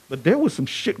friction. But there was some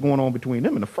shit going on between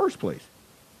them in the first place.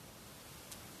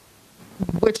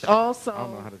 which also I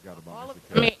don't know how this got about all of,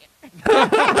 Mr. I mean,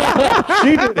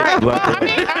 She did it.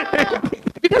 I mean,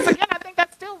 because again, I think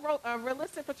that's still a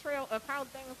realistic portrayal of how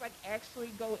things like actually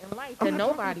go in life. That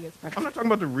nobody is perfect. I'm not talking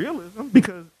about the realism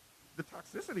because the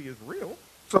toxicity is real.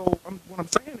 So what I'm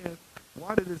saying is,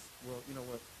 why did this? Well, you know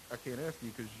what? I can't ask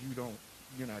you because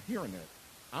you're not hearing that.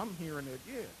 I'm hearing that.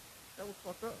 Yeah, that was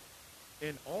fucked up,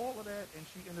 and all of that, and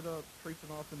she ended up tracing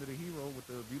off into the hero with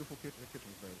the beautiful kitchen. The kitchen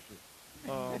was bad as shit.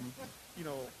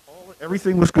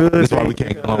 Everything was good. That's why we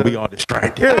can't go on. We all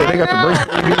distracted. Yeah, they got the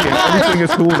birthday baby and everything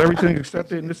is cool, everything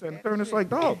accepted, and this that, and the third. And it's like,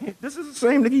 dog, this is the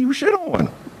same nigga you shit on.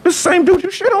 This is the same dude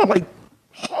you shit on, like,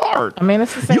 hard. I mean,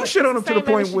 it's the same. You shit on him to the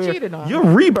point where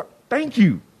you're thank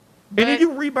you. But, and then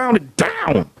you rebounded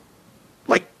down.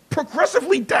 Like,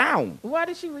 progressively down. Why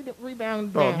did she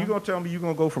rebound Dog, down? you gonna tell me you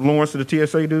gonna go from Lawrence to the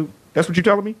TSA dude? That's what you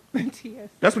telling me? TSA.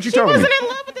 That's what you She telling me? wasn't in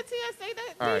love with the TSA.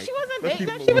 All right. She wasn't. Let's keep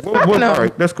it She was moving. fucking All them.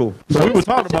 right, that's cool. So we were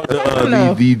talking about the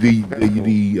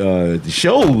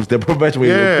shows that perpetuate.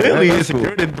 Yeah, Clearly, that's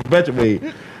insecurity didn't perpetuate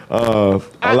a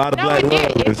lot of No, black it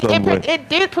did. love in some way. It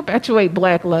did perpetuate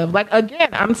black love. Like again,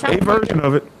 I'm telling A version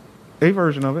of it. A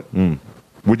version of it.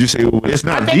 Would you say it was? It's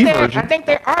not I the think version.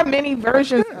 there are many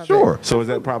versions. Of Sure. So is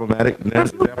that problematic? Is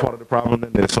that part of the problem?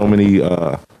 Then there's so many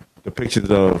depictions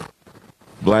of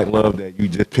black love that you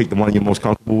just pick the one you're most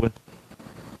comfortable with.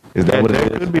 Is that what it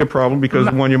That is? could be a problem because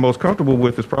the one you're most comfortable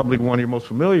with is probably the one you're most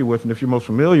familiar with. And if you're most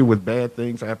familiar with bad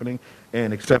things happening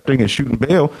and accepting and shooting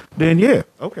bail, then yeah,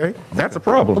 okay, that's a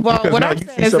problem. Well, because what now I'm you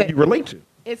saying see is something that- you relate to.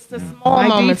 It's the small My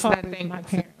moments default that is thing. my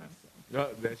parents. No,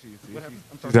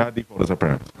 she's her default is her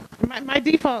parents. My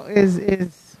default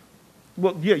is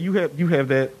Well, yeah, you have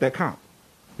that comp.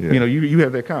 Yeah. You know, you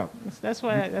have that comp. that's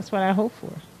what I hope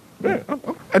for. Yeah,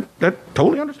 that's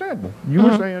totally understandable. You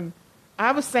were saying,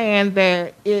 I was saying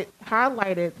that it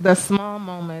highlighted the small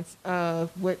moments of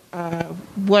what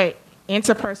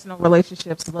interpersonal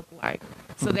relationships look like.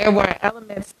 So there were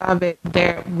elements of it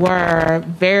that were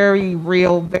very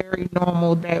real, very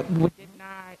normal, that did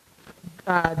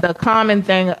not the common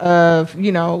thing of,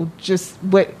 just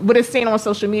what is seen on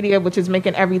social media, which is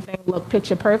making everything look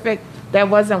picture perfect. That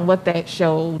wasn't what that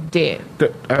show did.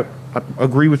 I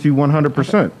agree with you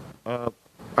 100%.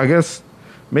 I guess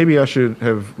maybe I should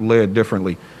have led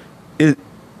differently.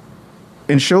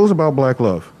 In shows about black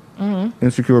love,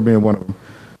 Insecure being one of them,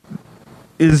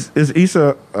 is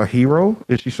Issa a hero?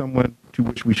 Is she someone to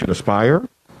which we should aspire?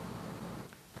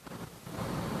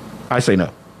 I say no.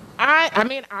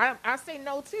 I say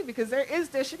no too, because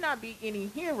there should not be any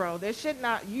hero. There shouldn't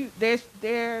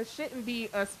be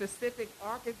a specific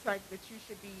archetype that you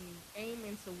should be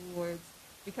aiming towards,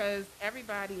 because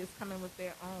everybody is coming with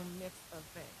their own mix of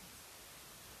things.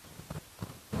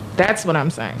 That's what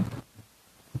I'm saying.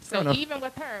 So enough. even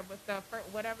with her, with the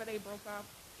whatever they broke up,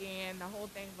 and the whole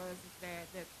thing was that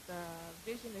the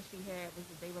vision that she had was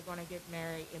that they were going to get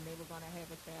married and they were going to have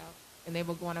a child and they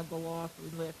were going to go off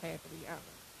and live happily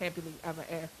ever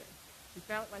after. She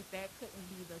felt like that couldn't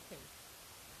be the case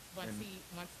once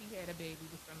he had a baby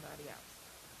with somebody else.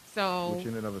 So Which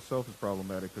in and of itself is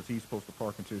problematic because he's supposed to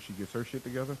park until she gets her shit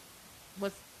together.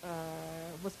 what's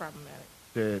problematic?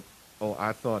 That, oh,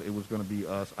 I thought it was going to be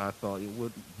us. I thought it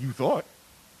would. You thought.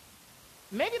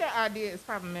 Maybe the idea is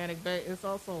problematic, but it's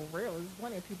also real. There's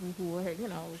plenty of people who will, say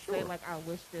Sure. like, "I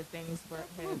wish that things had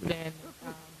been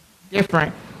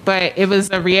different," but it was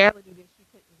a reality that she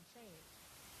couldn't change.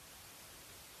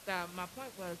 So my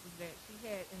point was is that she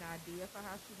had an idea for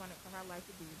how she wanted for her life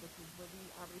to be, which is what we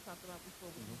already talked about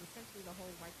before, which is essentially the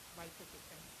whole white picket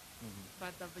thing.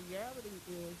 But the reality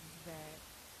is that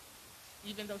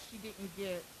even though she didn't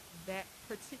get that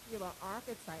particular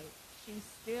archetype, she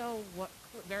still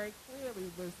very clearly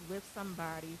was with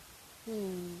somebody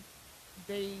who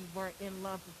they were in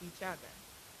love with each other.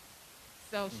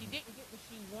 So she didn't get what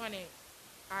she wanted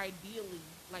ideally,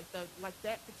 like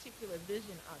that particular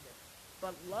vision of it.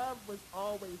 But love was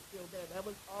always still there. That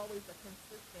was always a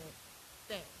consistent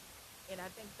thing. And I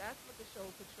think that's what the show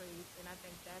portrays, and I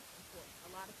think that's important.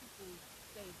 A lot of people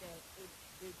say that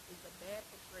it's a bad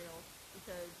portrayal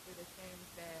because it assumes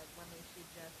that women should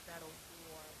just settle for,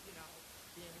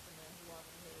 being with a man who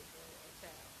already has a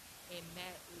child. And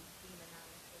that is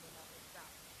demonized in and of itself.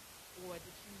 Or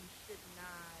that you should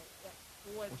not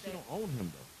exploit Well, she that. don't own him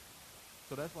though.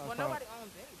 So that's why. Well, nobody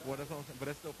owns anybody. Well, that's what I'm saying.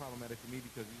 But that's still problematic to me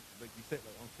because, like you said,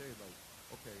 like on stage, like,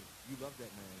 okay, you love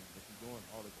that man, but she's doing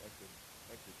all this extra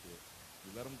shit.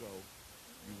 You let him go,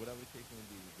 you whatever the case may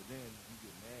be, but then you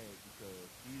get mad because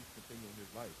he's continuing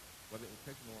his life, whether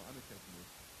intentional or unintentional.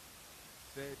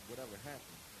 Said whatever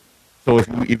happened. So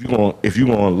if you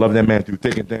gonna love that man through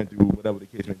thick and thin, through whatever the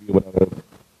case may be, whatever,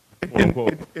 quote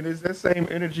unquote. And is that same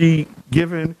energy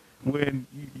given when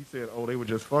you said, oh, they were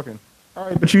just fucking? All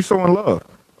right, but you so in love.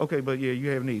 Okay, but yeah,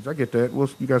 you have needs. I get that. Well,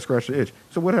 you got to scratch the itch.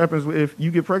 So what happens if you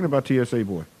get pregnant by TSA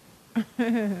boy?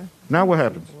 Now what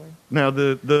happens? Now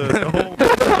the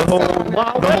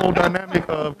whole dynamic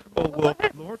of, oh well,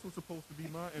 Lawrence was supposed to be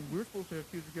mine, and we're supposed to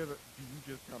have kids together. Do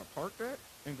you just kind of park that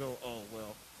and go, oh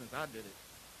well, since I did it?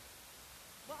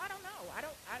 Well, I don't know.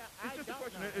 It's just a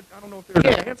question. Know. I don't know if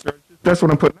there's an answer. It's just, that's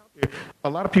what I'm putting out there. A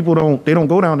lot of people don't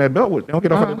go down that beltway. They don't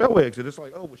get off of the beltway exit. It's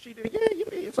like, oh, well, she did. Yeah, you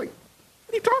did. It's like,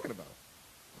 what are you talking about?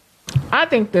 I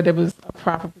think that it was a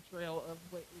proper portrayal of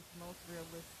what is most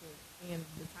realistic in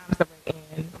the times that we're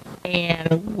in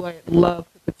and what love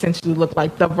could potentially look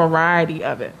like, the variety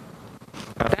of it.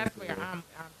 That's where I'm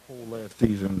Whole last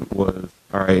season was,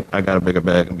 all right, I got a bigger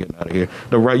bag. I'm getting out of here.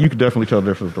 You could definitely tell the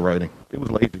difference with the writing. It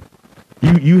was lazy.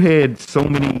 You had so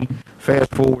many fast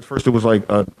forwards. First it was like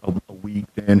a week,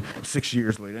 then 6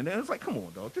 years later, and then it was like, come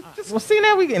on, dog. Just well, see,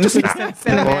 now we getting into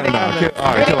cinematic.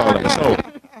 All right. So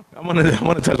I want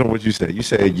to touch on what you said. You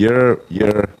said your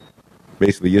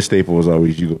basically your staple is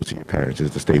always you go see your parents is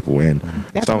the staple, and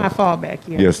That's my fallback.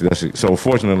 Yeah. yes, that's it. So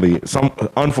unfortunately for some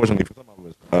of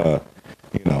us,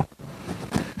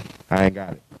 I ain't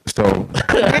got it. So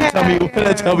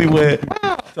tell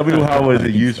me how was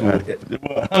it useful?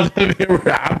 I'll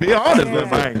be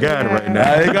honest, I ain't got it right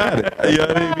now. I ain't got it. You know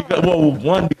what I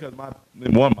mean? Because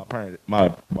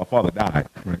my father died,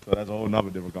 right. So that's a whole nother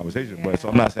different conversation. Yeah. But so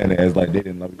I'm not saying that as like they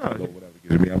didn't love each other or whatever.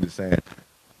 Because I mean, I'm just saying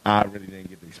I really didn't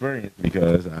get the experience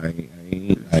because I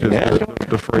ain't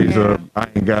the phrase of I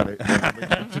ain't got it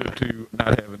to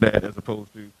not having that as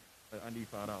opposed to I need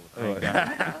 $5. I ain't got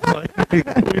it.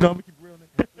 I'm gonna keep real.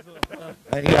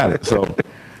 I ain't got it. So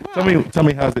tell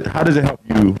me how does it help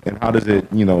you and how does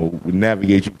it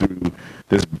navigate you through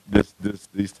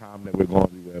this time that we're going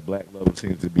through where black love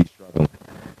seems to be struggling?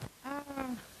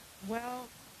 Well,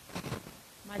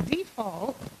 my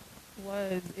default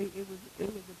was it was a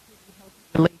pretty healthy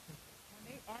relationship. When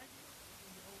they argued,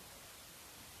 it was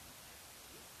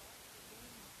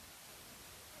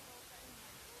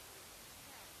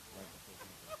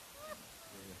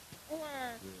over. Or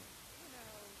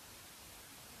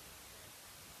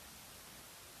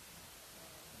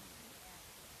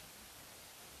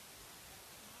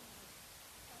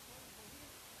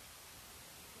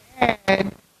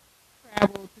had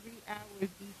traveled 3 hours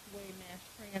each way mass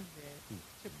transit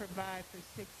to provide for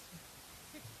six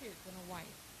kids and a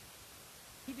wife.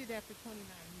 He did that for 29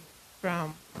 years.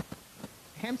 From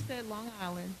Hempstead, Long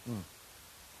Island,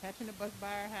 catching a bus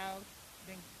by our house,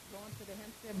 then going to the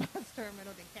Hempstead bus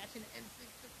terminal, then catching the N6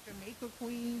 to Jamaica,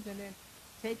 Queens, and then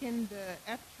taking the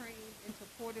F train into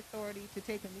Port Authority to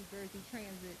take a New Jersey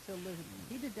Transit to Elizabeth.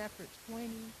 He did that for 29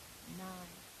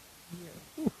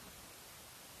 years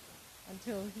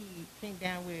until he came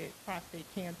down with prostate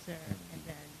cancer, and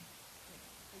then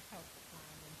his health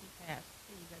declined, and he passed.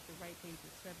 He was at the ripe age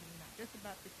of 79, just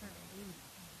about to turn 80.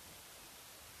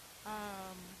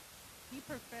 Um, he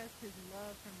professed his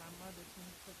love for my mother till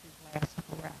he took his last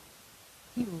breath.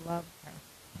 He loved her.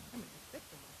 I mean, sick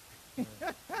of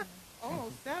her.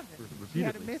 Almost 7. She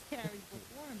had a miscarriage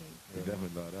before me. They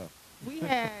definitely got out. We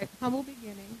had humble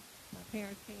beginnings. My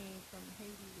parents came from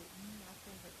Haiti with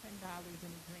nothing but $10 in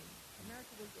a dream.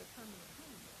 America was their permanent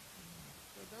home.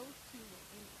 So those two were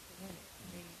in it to win it.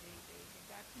 They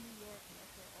got to New York, and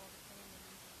that's where all the family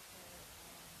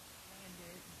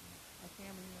landed, my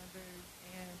family members,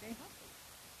 and they hustled.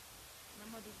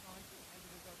 My mother's gone through as a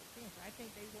result of cancer. I think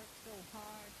they worked so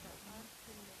hard for us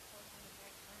putting their stuff on the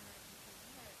back burner because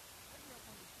I grew up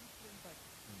on the teaching budget.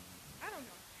 I don't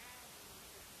know how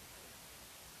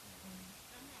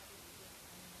I'm not really good at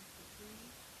elementary school,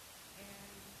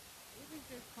 and it was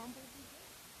just humble beginnings,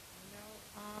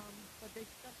 but they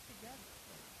stuck together.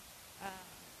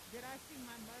 Did I see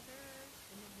my mother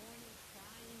in the morning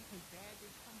crying because dad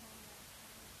didn't come home last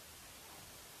night? No.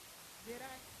 Did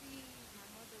I see my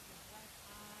mother with black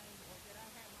eyes, or did I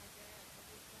have my dad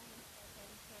always throwing stuff at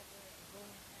each other and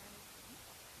going at it?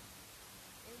 No.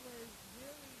 It was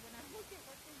really, when I look at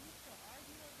what they used to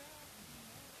argue about and be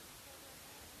mad at each other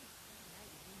about, it was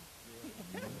nightly.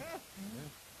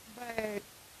 But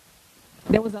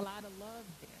there was a lot of love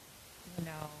there,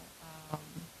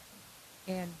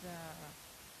 and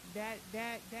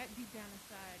that deep down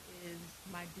inside is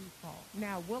my default.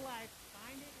 Now, will I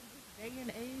find it in this day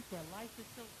and age where life is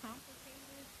so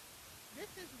complicated? This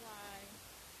is why,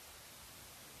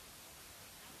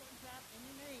 I'm going to drop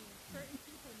any names, certain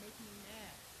people make me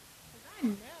mad. Because I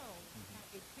know how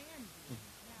it can be.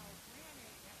 Now,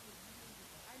 granted, that was years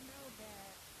ago. I know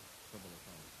that,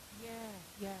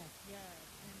 yes.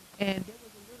 And there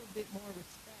was a little bit more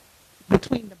respect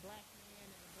between the black man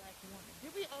and the black woman.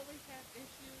 Did we always have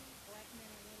issues, black men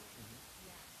and women?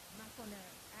 Yeah. I'm not going to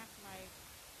act like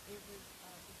it was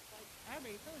this white. I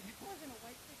already told you, it wasn't a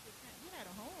white picket fence. We had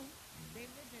a home. They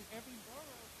lived in every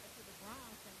borough except for the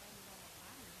Bronx and landed on Long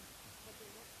Island, but they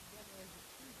worked together as a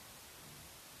team.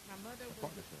 My mother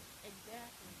was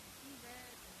exactly. She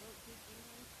read and wrote good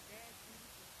English. Dad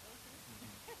English was spoken.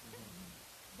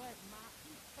 But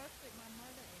he trusted my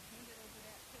mother and handed over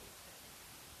that paycheck.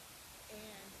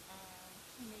 And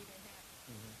she made it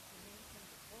happen. She made him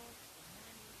the books, the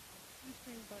money, on a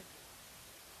shoestring budget.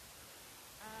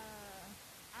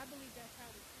 I believe that's how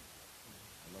it should be.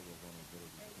 I love what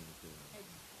vulnerability between the two.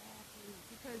 Exactly.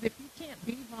 Because if you can't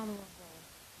be vulnerable,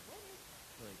 what is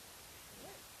that? Right.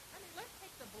 Let's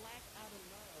take the black out of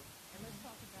love and let's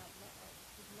talk about love.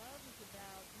 Because love is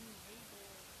about being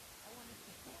able, I want to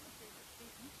say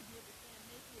that you should be able to stand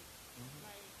naked,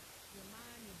 like your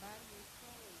mind, your body, your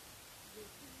soul, your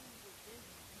food, your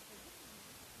business, and say, this is me,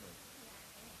 this is who I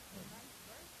am, and vice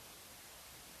versa.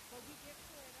 But we get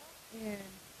caught up in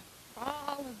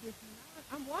all of this nonsense.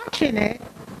 I'm watching it.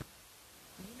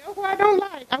 You know who I don't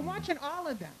like? I'm watching all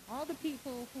of them. All the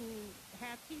people who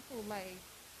have people like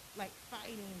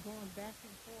fighting, going back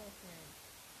and forth, and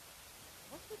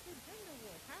what's with the gender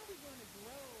war? How are we going to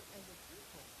grow as a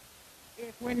people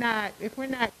if we're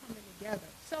not coming together?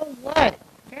 So what?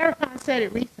 Farrakhan said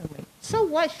it recently. So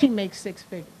what? She makes 6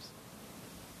 figures.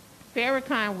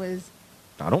 Farrakhan was.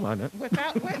 I don't mind that.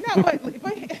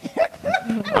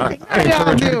 I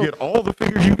encourage you to get all the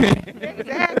figures you can.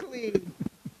 Exactly.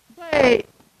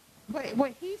 But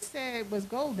what he said was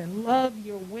golden. Love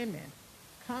your women.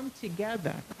 Come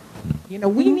together.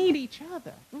 We need each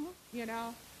other.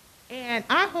 And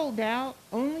I hold out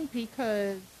only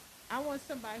because I want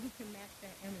somebody who can match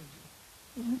that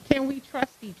energy. Can we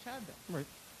trust each other? Right.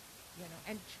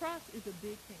 And trust is a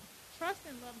big thing. Trust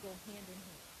and love go hand in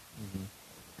hand.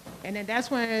 And then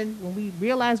that's when we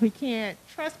realize we can't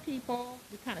trust people,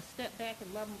 we kind of step back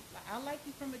and love them. I like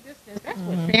you from a distance. That's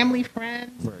what family,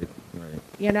 friends. Right.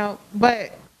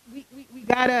 But we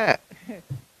gotta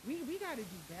we gotta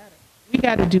do better. We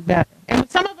gotta do better. And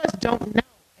some of us don't know,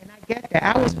 and I get that.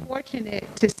 I was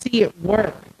fortunate to see it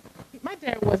work. My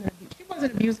dad she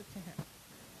wasn't abusive to him.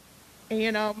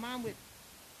 And mom would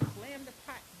slam the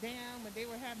pots down when they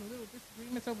were having little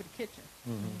disagreements over the kitchen,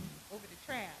 over the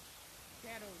trash.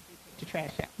 Dad always did take the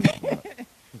trash out.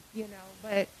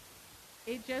 But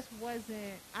it just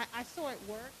wasn't. I saw it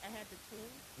work. I had the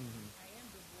tools. I am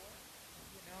divorced,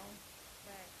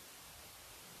 but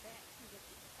back to what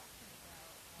you were talking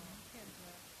about,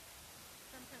 Kendra,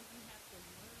 sometimes we have to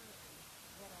learn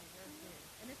what our work is.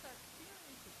 And it's our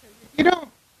experience, because if you don't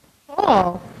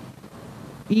fall,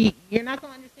 you're not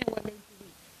going to understand what made you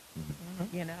weak.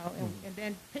 you know, and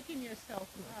then picking yourself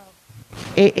up,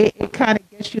 it kind of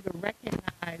gets you to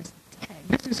recognize, "Dang,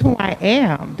 this is who I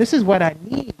am. This is what I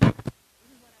need. This is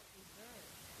what I deserve."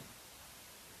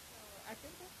 So I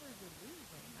think that's where you're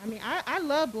losing. I mean, I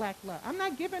love black love. I'm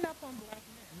not giving up on black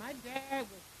men. My dad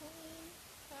was clean,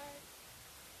 cut,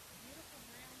 beautiful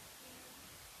brown skin.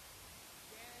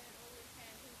 Dad always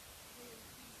had he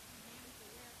managed to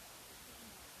wear about the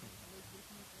same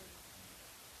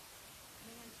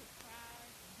man to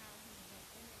pride and how he went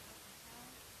in and out the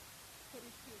house, put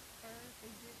his kids first. They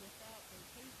did without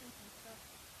vacations and stuff.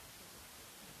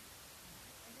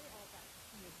 And they all got to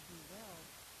see us do well.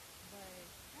 But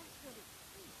that's what it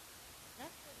takes.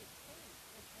 That's what it takes.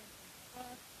 And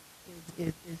trust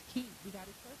is key. We got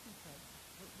to trust each other.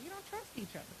 We don't trust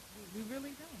each other. We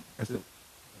really don't. That's it.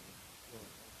 Well,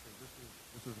 okay,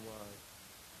 this is why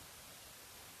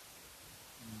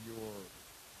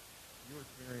your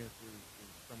experience is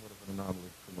somewhat of an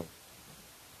anomaly for most.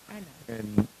 I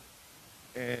know.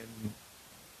 And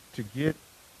to get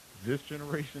this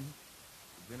generation,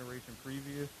 the generation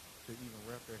previous, to even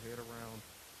wrap their head around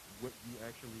what you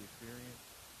actually experienced,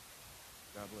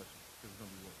 God bless you, because it's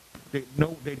gonna be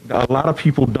work. A lot of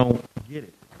people don't get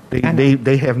it.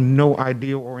 They have no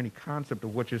idea or any concept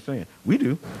of what you're saying. We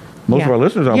do. Most of our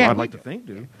listeners, I'd like to think,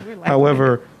 do.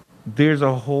 However, there's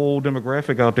a whole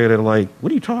demographic out there that are like,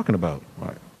 what are you talking about?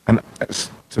 Right. And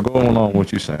to go along with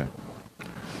what you're saying,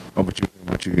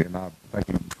 and I thank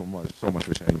you so much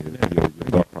for sharing your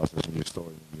thought process and your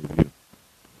story and your view.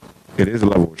 It is a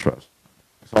level of trust.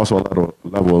 It's also a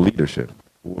level of leadership.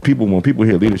 When people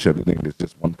hear leadership, they think it's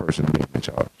just one person being in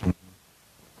charge.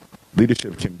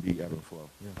 Leadership can be ebb and flow.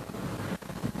 Yeah.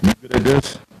 You good at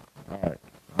this? All right.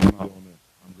 I'm doing this.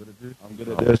 I'm good at this. I'm good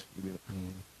at this.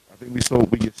 I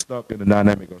think we get stuck in the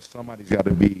dynamic of somebody's got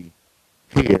to be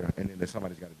here, and then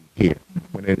somebody's got to be here.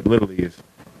 When it literally is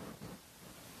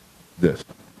this.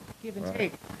 Give and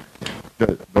take.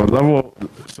 The level.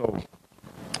 So,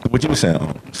 what you were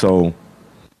saying. So,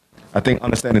 I think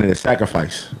understanding that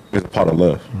sacrifice is a part of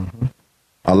love. Mm-hmm.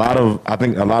 I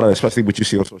think a lot of, especially what you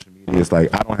see on social media, is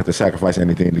like, I don't have to sacrifice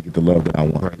anything to get the love that I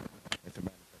want, and to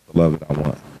manifest the love that I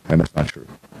want, and that's not true.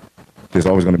 There's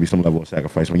always going to be some level of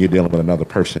sacrifice when you're dealing with another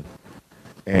person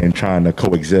and trying to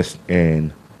coexist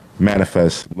and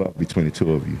manifest love between the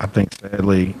two of you. I think,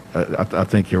 sadly, I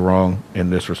think you're wrong in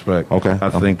this respect. Okay.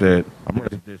 I think that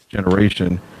this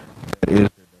generation, that is their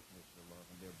definition of love,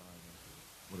 and they're buying into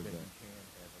what is that? You can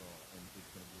have it all, and it's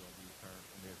going to be on these terms,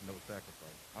 and there's no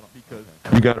sacrifice. Because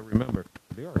you got to remember,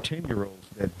 there are 10-year-olds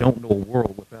that don't know a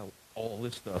world without all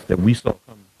this stuff that we saw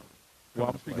come. Well,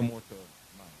 I'm speaking more to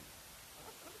mine.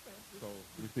 So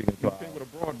you're speaking with a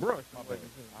broad brush. I apologize.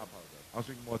 I'm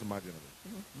speaking more to my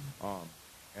generation.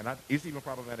 And it's even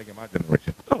problematic in my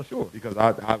generation. Oh, sure. Because when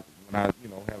I have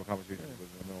a conversation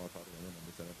with them, I talk to them, and I'm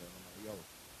like, yo,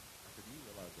 I said, you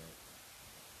realize that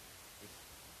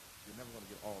you're never going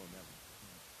to get all in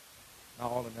everything.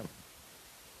 Not all in everything.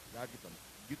 You got to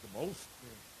get the most,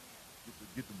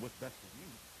 get the what's best for you.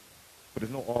 But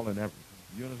there's no all in everything.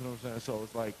 You understand what I'm saying? So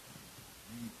it's like,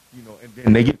 you know, and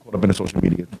then they get caught up in the social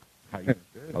media.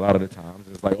 A lot of the times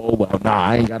it's like, oh well, nah,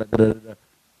 I ain't got to.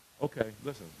 Okay,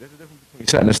 listen, there's a difference between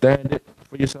setting a standard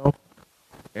for yourself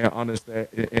and understand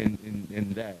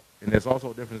in that, and there's also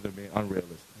a difference in being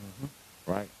unrealistic,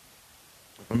 right?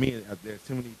 So for me, there's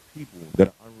too many people that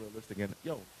are unrealistic, and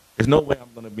there's no way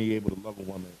I'm going to be able to love a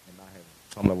woman and not have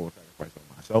some level of sacrifice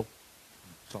for myself,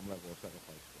 some level of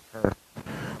sacrifice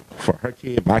for her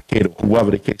kid, my kid, or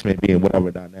whoever the case may be, in whatever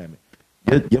dynamic.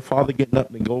 Your father getting up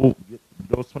and go get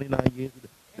those 29 years,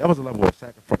 that was a level of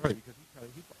sacrifice. Right. Because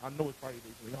I know it's probably,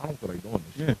 I don't feel like doing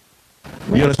this.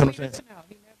 Yeah. You understand what I'm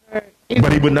saying?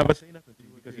 But he would never say nothing to you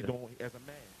because he don't, as a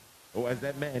man, or as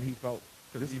that man, he felt.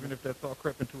 Because even if that thought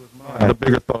crept into his mind, the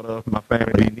bigger thought of my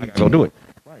family, I gotta go do it.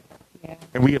 Right. Yeah.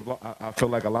 And we have, I feel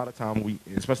like a lot of time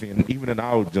especially even in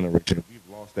our generation, we've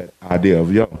lost that idea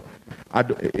of,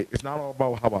 it's not all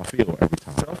about how I feel every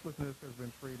time. Selflessness has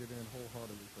been traded in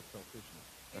wholeheartedly for selfishness.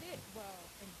 It is. Well,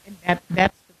 and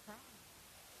that's the problem.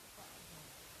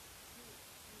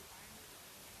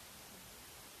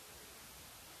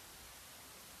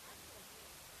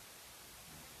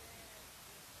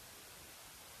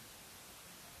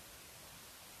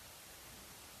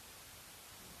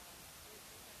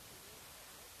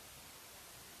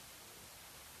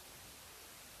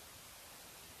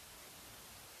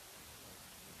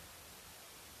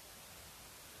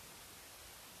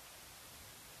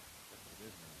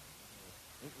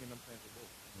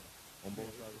 On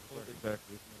both sides of the story.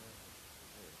 Exactly. It's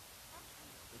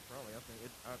probably,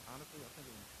 honestly, I think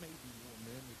it may be more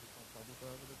men that just don't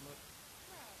publicize it as much.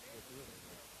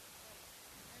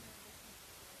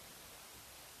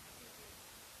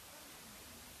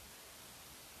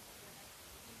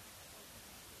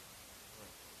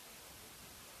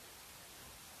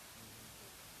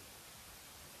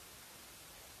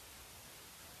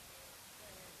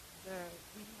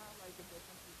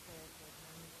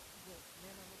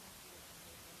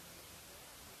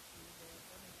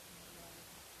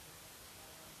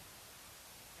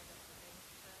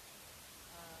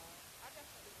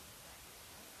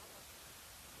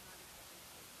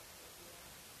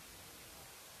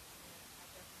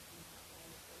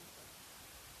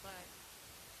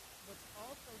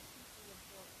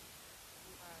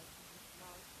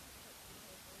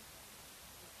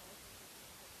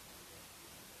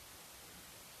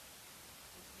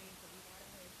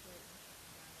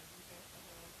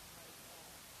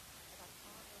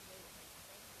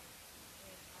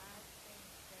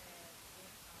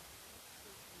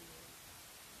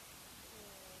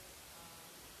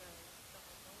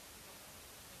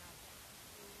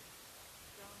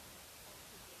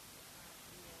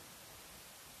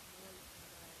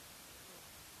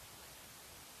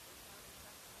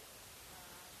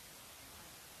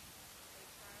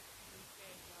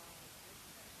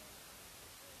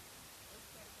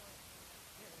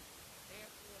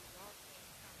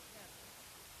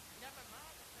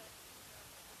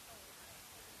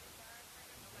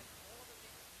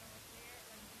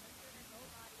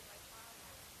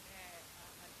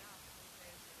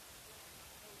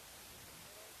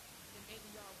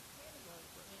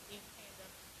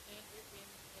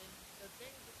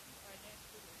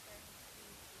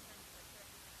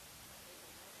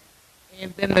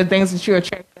 and then the things that you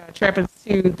attracted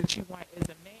to that you want as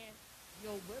a man,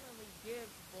 you'll willingly give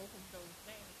both of those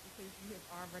things because you have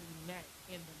already met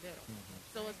in the middle.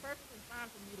 So it's perfectly fine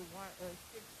for me to want a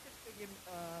six-figure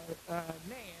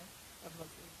man. I'm gonna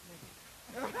say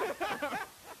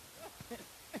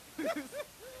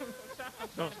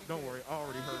Don't worry, I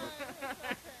already heard it.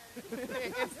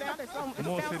 it sounded so Come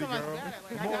on, city much girl. better.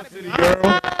 Like, Come I on, gotta city be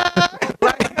girl.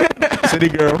 City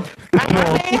girl.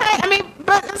 I mean,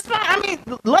 but it's fine. I mean,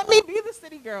 let me be the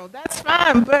city girl. That's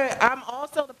fine. But I'm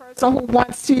also the person who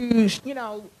wants to,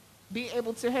 be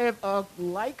able to have a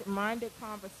like-minded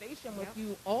conversation with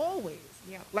you always.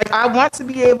 Like I want to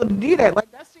be able to do that.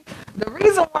 Like that's the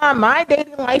reason why my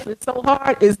dating life is so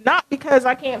hard is not because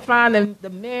I can't find the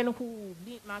men who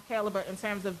meet my caliber in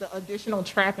terms of the additional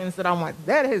trappings that I want.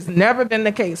 That has never been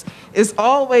the case. It's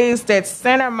always that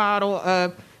center model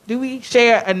of do we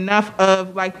share enough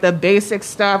of like the basic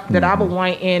stuff that I would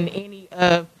want in any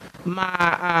of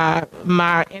my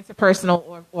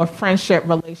interpersonal or friendship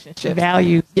relationships.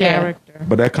 Values, character.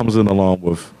 But that comes in along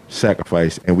with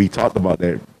sacrifice, and we talked about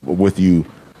that with you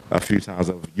a few times.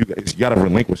 Of you got to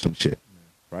relinquish some shit,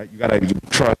 right? You got to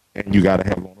trust, and you got to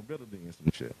have vulnerability in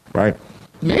some shit, right?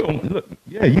 Look,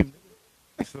 you.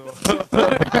 So,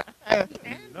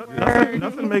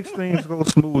 nothing makes things go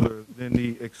smoother than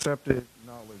the accepted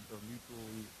knowledge of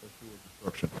mutually assured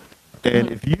destruction.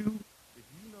 And if you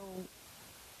know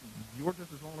you're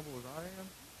just as vulnerable as I am,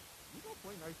 we don't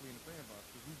play nicely in the sandbox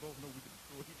because we both know we can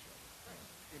destroy each other.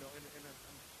 And I'm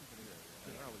speaking here.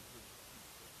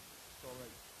 So like,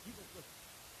 people listen.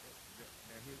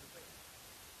 Now here's the thing.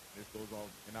 This goes on,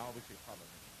 and I always say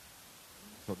probability.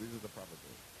 So these are the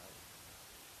probabilities. Right?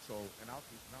 So, and I'll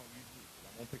use me.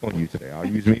 I won't pick on you today. I'll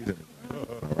use me as an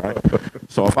example. All right.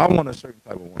 So if I want a certain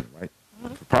type of woman, right?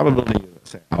 The probability of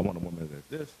saying I want a woman that's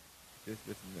this, and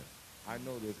this. I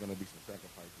know there's going to be some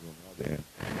sacrifices on the other end,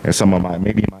 and some of my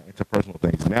interpersonal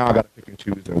things. Now I got to pick and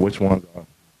choose which ones are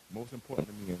most important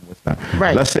to me and what's not.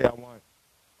 Right. Let's say I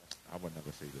would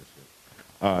never say this shit.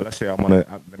 Let's say I want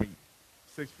a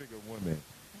six-figure woman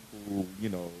who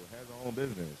has her own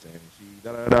business and she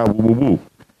woo.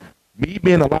 Me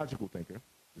being a logical thinker,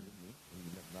 this is me,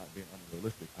 not being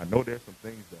unrealistic. I know there's some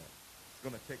things that it's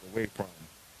going to take away from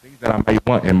things that I may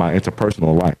want in my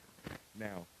interpersonal life.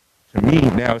 Now, to me,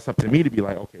 it's up to me to be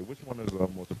like, okay, which one is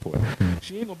most important?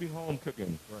 She ain't gonna be home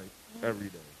cooking every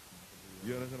day.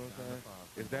 You understand what I'm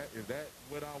saying? Is that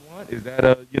what I want? Is that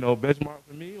a benchmark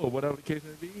for me or whatever the case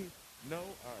may be? No, all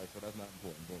right, so that's not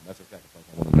important. Boom, that's a sacrifice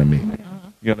I want to make.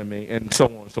 You know what I mean? And so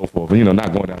on and so forth.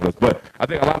 Not going down this, but I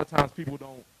think a lot of times people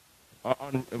don't.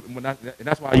 And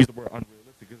that's why I use the word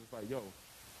unrealistic because it's like, yo,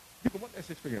 you can want that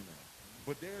six-figure man,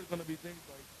 but there's gonna be things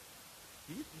like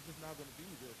he's just not gonna be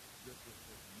this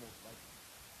most likely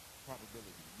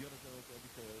probability. You understand what I'm saying?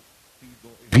 Because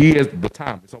he has the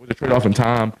time. It's always a trade-off in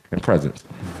time and presence.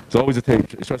 It's always a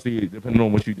take, especially depending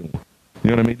on what you're doing. You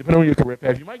know what I mean? Depending on your career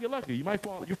path, you might get lucky. You might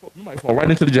fall right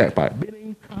into the jackpot.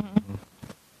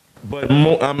 But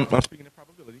I'm speaking in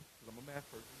probability because I'm a math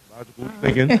person, logical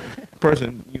thinking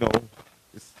person.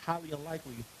 It's highly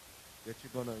unlikely that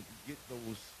you're gonna get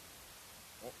those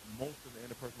most of the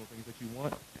interpersonal things that you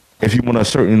want if you want a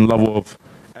certain level of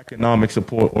economic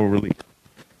support or relief.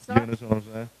 So, you understand what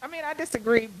I'm saying? I mean, I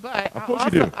disagree, but Of course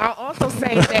you do. I'll also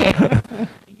say that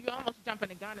you almost jumping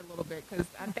the gun a little bit because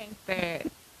I think that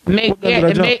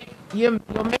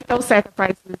you'll make those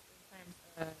sacrifices in terms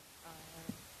of a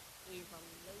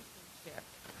relationship.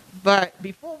 But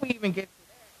before we even get to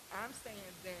that, I'm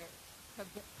saying that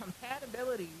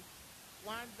compatibility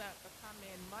winds up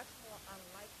becoming much more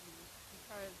unlikely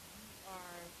because you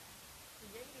are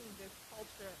creating this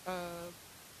culture of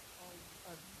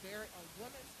a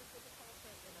woman-specific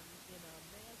culture and a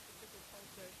man-specific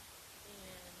culture,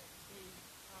 and they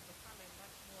are becoming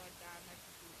much more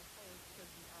diametrically opposed because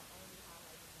we are only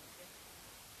highlighting the difference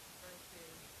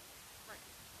versus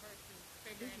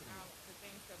figuring out the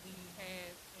things that we have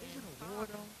in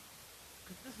common.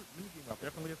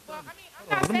 Definitely a Well, I mean, I'm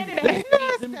not saying that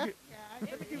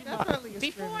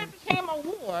before it became a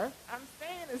war. I'm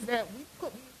saying is that we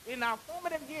put in our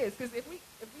formative years, because if we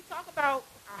talk about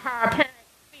how our parents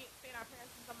seeing our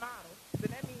parents as a model,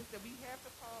 then that means that we have to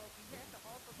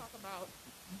also talk about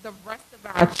the rest of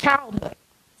our childhood.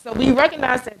 So we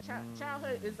recognize that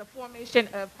childhood is the formation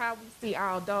of how we see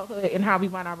our adulthood and how we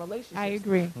run our relationships. I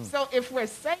agree. So if we're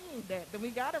saying that, then we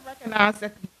got to recognize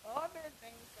that the other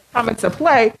things that come into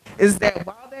play is that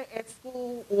while they're at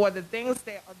school, or the things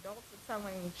that adults are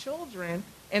telling children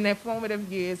in their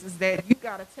formative years, is that you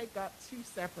got to take up two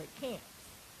separate camps.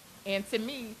 And to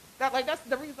me, that's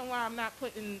the reason why I'm not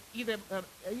putting either.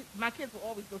 My kids will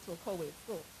always go to a co-ed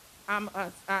school.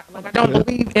 I don't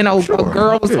believe in a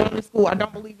girls only school. I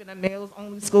don't believe in a males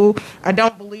only school. I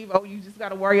don't believe you just got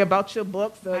to worry about your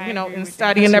books, and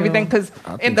study and everything. Because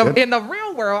in the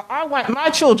real world, I want my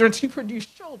children to produce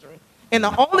children, and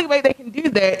the only way they can do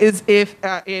that is if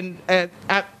I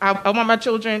want my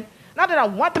children. Not that I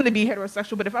want them to be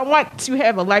heterosexual, but if I want to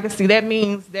have a legacy, that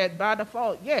means that by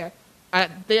default, they're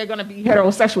going to be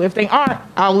heterosexual. If they aren't,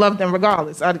 I'll love them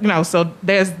regardless. So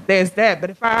there's that. But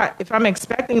if I'm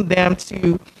expecting them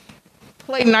to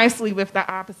play nicely with the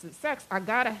opposite sex, I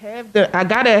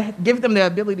gotta give them the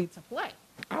ability to play.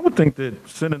 I would think that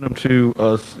sending them to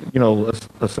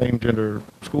a same gender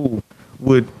school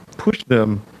would push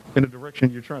them in the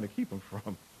direction you're trying to keep them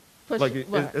from.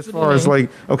 As far as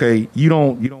okay, you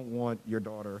don't want your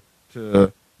daughter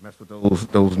to mess with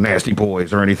those nasty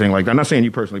boys or anything like that. I'm not saying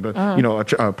you personally, but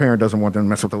a parent doesn't want them to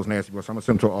mess with those nasty boys. So I'm gonna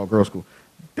send them to an all-girls school.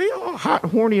 They are hot,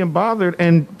 horny, and bothered,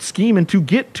 and scheming to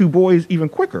get to boys even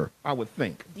quicker. I would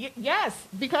think. Yes,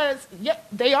 because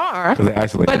they are. Because they're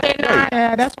isolated. But they're not.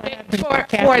 Yeah, that's what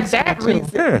for that reason.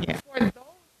 Yeah. For those reasons,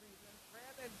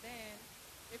 rather than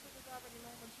if it was already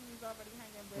normal, she was already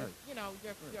hanging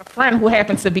with, your friend who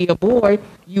happens to be a boy,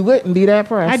 you wouldn't be that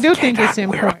pressed. I do think it's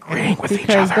important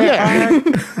because there are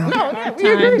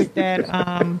times that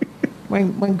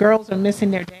when girls are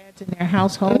missing their dads in their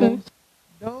households,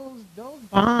 those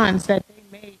bonds that they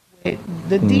make with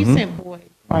the decent boys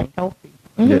are healthy.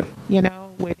 Yeah.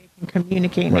 Where they can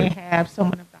communicate and they have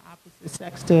someone of the opposite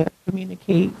sex to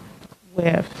communicate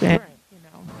with, and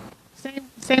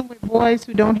same with boys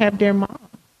who don't have their mom.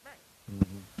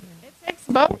 It takes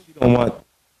both. You don't want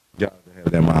y'all to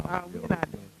have their mom. We're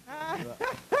not doing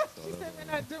she said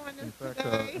we're not doing this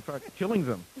today. In fact, killing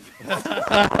them was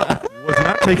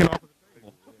not taken off of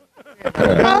the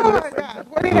table. Oh my God!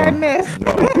 What did I miss?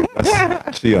 No,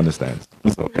 she understands.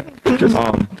 So,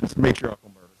 Just make sure I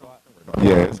can murder.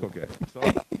 yeah, it's okay. So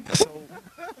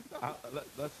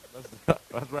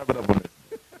let's wrap it up on this.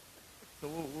 So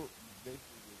we'll basically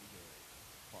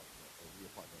we are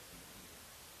part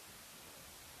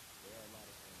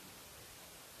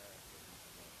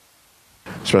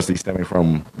of especially stemming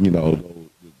from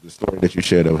the story that you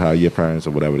shared of how your parents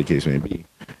or whatever the case may be.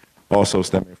 Also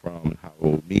stemming from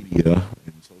how media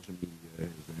and social media has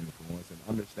influenced and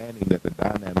understanding that the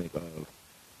dynamic of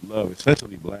love,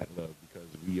 essentially black love, because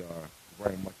we are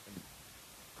very much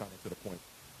kind of to the point.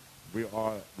 We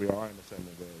are in the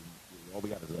segment where all we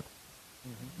got is love.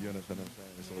 You understand what I'm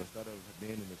saying? So instead of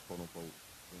being in this quote unquote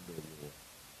gender war,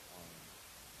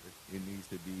 it needs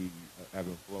to be an ebb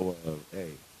and flow of,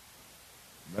 hey,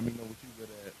 let me know what you're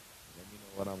good at. Let me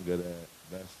know what I'm good at.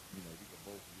 That's we can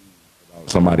both be without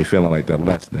somebody feeling like they're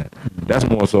less than. That's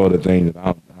more so the thing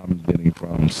that I'm getting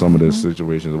from some of the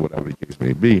situations or whatever the case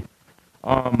may be.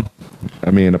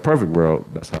 In the perfect world,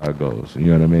 that's how it goes. You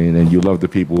know what I mean? And you love the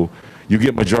people. You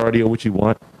get majority of what you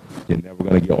want. You're never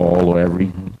gonna get all or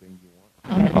everything you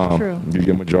want. True. You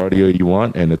get majority of what you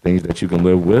want, and the things that you can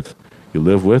live with, you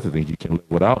live with. The things you can live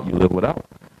without, you live without.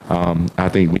 I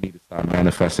think we need to start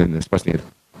manifesting, especially in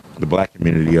the black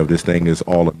community, of this thing is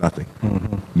all or nothing,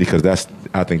 because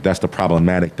I think that's the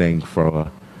problematic thing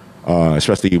for,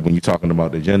 especially when you're talking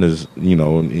about the genders,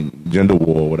 in gender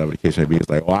war or whatever the case may be. It's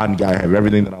like, I gotta have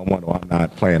everything that I want, or I'm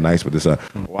not playing nice with this side,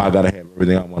 or I gotta have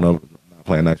everything I want, or I'm not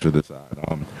playing nice with this side.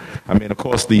 Of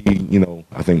course,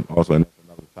 I think also another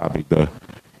topic, the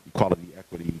equality,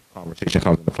 equity conversation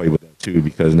comes into play with that too,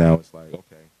 because now it's like,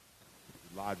 okay,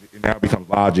 logic. It now becomes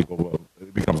logic over.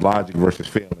 It becomes logic versus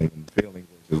feeling, and feeling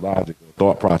versus logic, or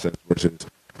thought process versus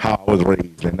how I was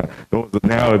raised. And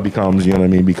now it becomes,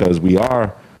 because we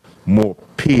are more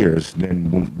peers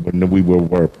than when we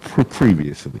were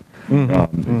previously,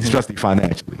 especially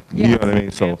financially. Yes, you know what I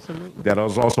mean? So absolutely. that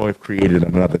has also created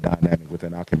another dynamic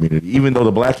within our community. Even though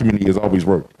the black community has always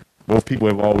worked, both people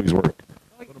have always worked.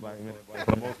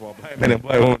 For the most part, black men and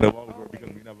black women have always worked because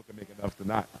we never could make enough to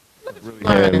not really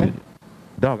have.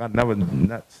 Dog, I never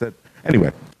not said.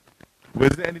 Anyway, was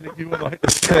there anything you would like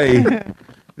to say?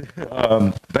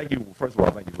 Thank you. First of all,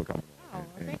 thank you for coming on.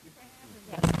 Thank you for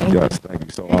having us. Yes, thank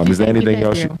you. So, is there anything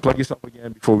else? You plug yourself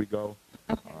again before we go.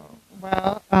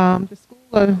 Well, the School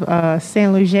of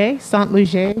Saint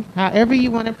Luger, however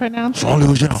you want to pronounce it. Saint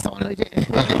Luger.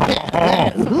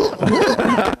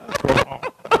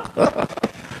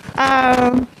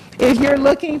 If you're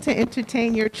looking to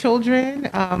entertain your children,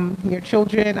 I'm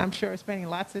sure, are spending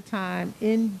lots of time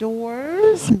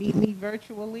indoors. Meet me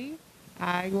virtually.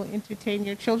 I will entertain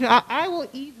your children. I will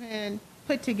even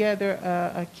put together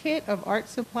a kit of art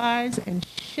supplies and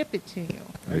ship it to you.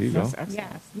 There you go. That's excellent.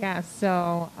 Yes, yes.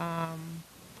 So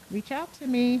reach out to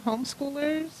me,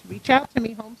 homeschoolers. Reach out to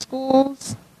me,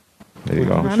 homeschools. There you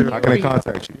go. I'm How here can for they you.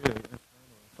 contact you?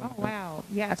 Oh, wow.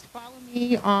 Yes, follow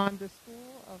me on the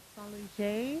School of Saint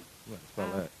Leger.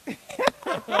 Spell that.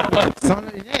 Saint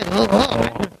Leger.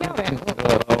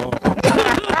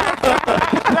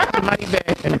 Money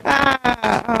bag.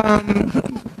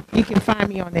 You can find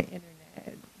me on the internet.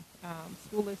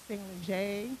 School of Saint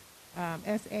Leger.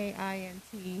 SAINT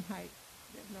hyphen.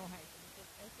 There's no hyphen. It's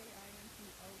just SAINTOEGER.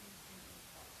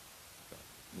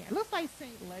 Yeah, it looks like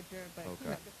Saint Ledger, but you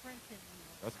know, the French and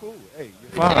That's cool. Hey,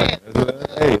 you're fine.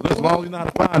 Hey, as long as you know how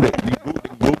to find it, you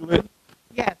can Google it.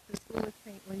 yes, the School of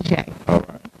Saint Leger. All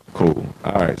right, cool.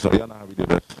 All right, so y'all know how we do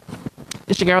this.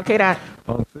 It's your girl, K-Dot.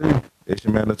 Punk C, it's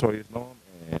your man, Notorious Norm,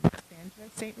 and Sandra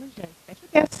Saint Leger. Special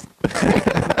guest.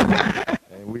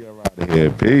 we are out of here.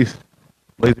 Peace.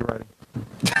 Lazy writing.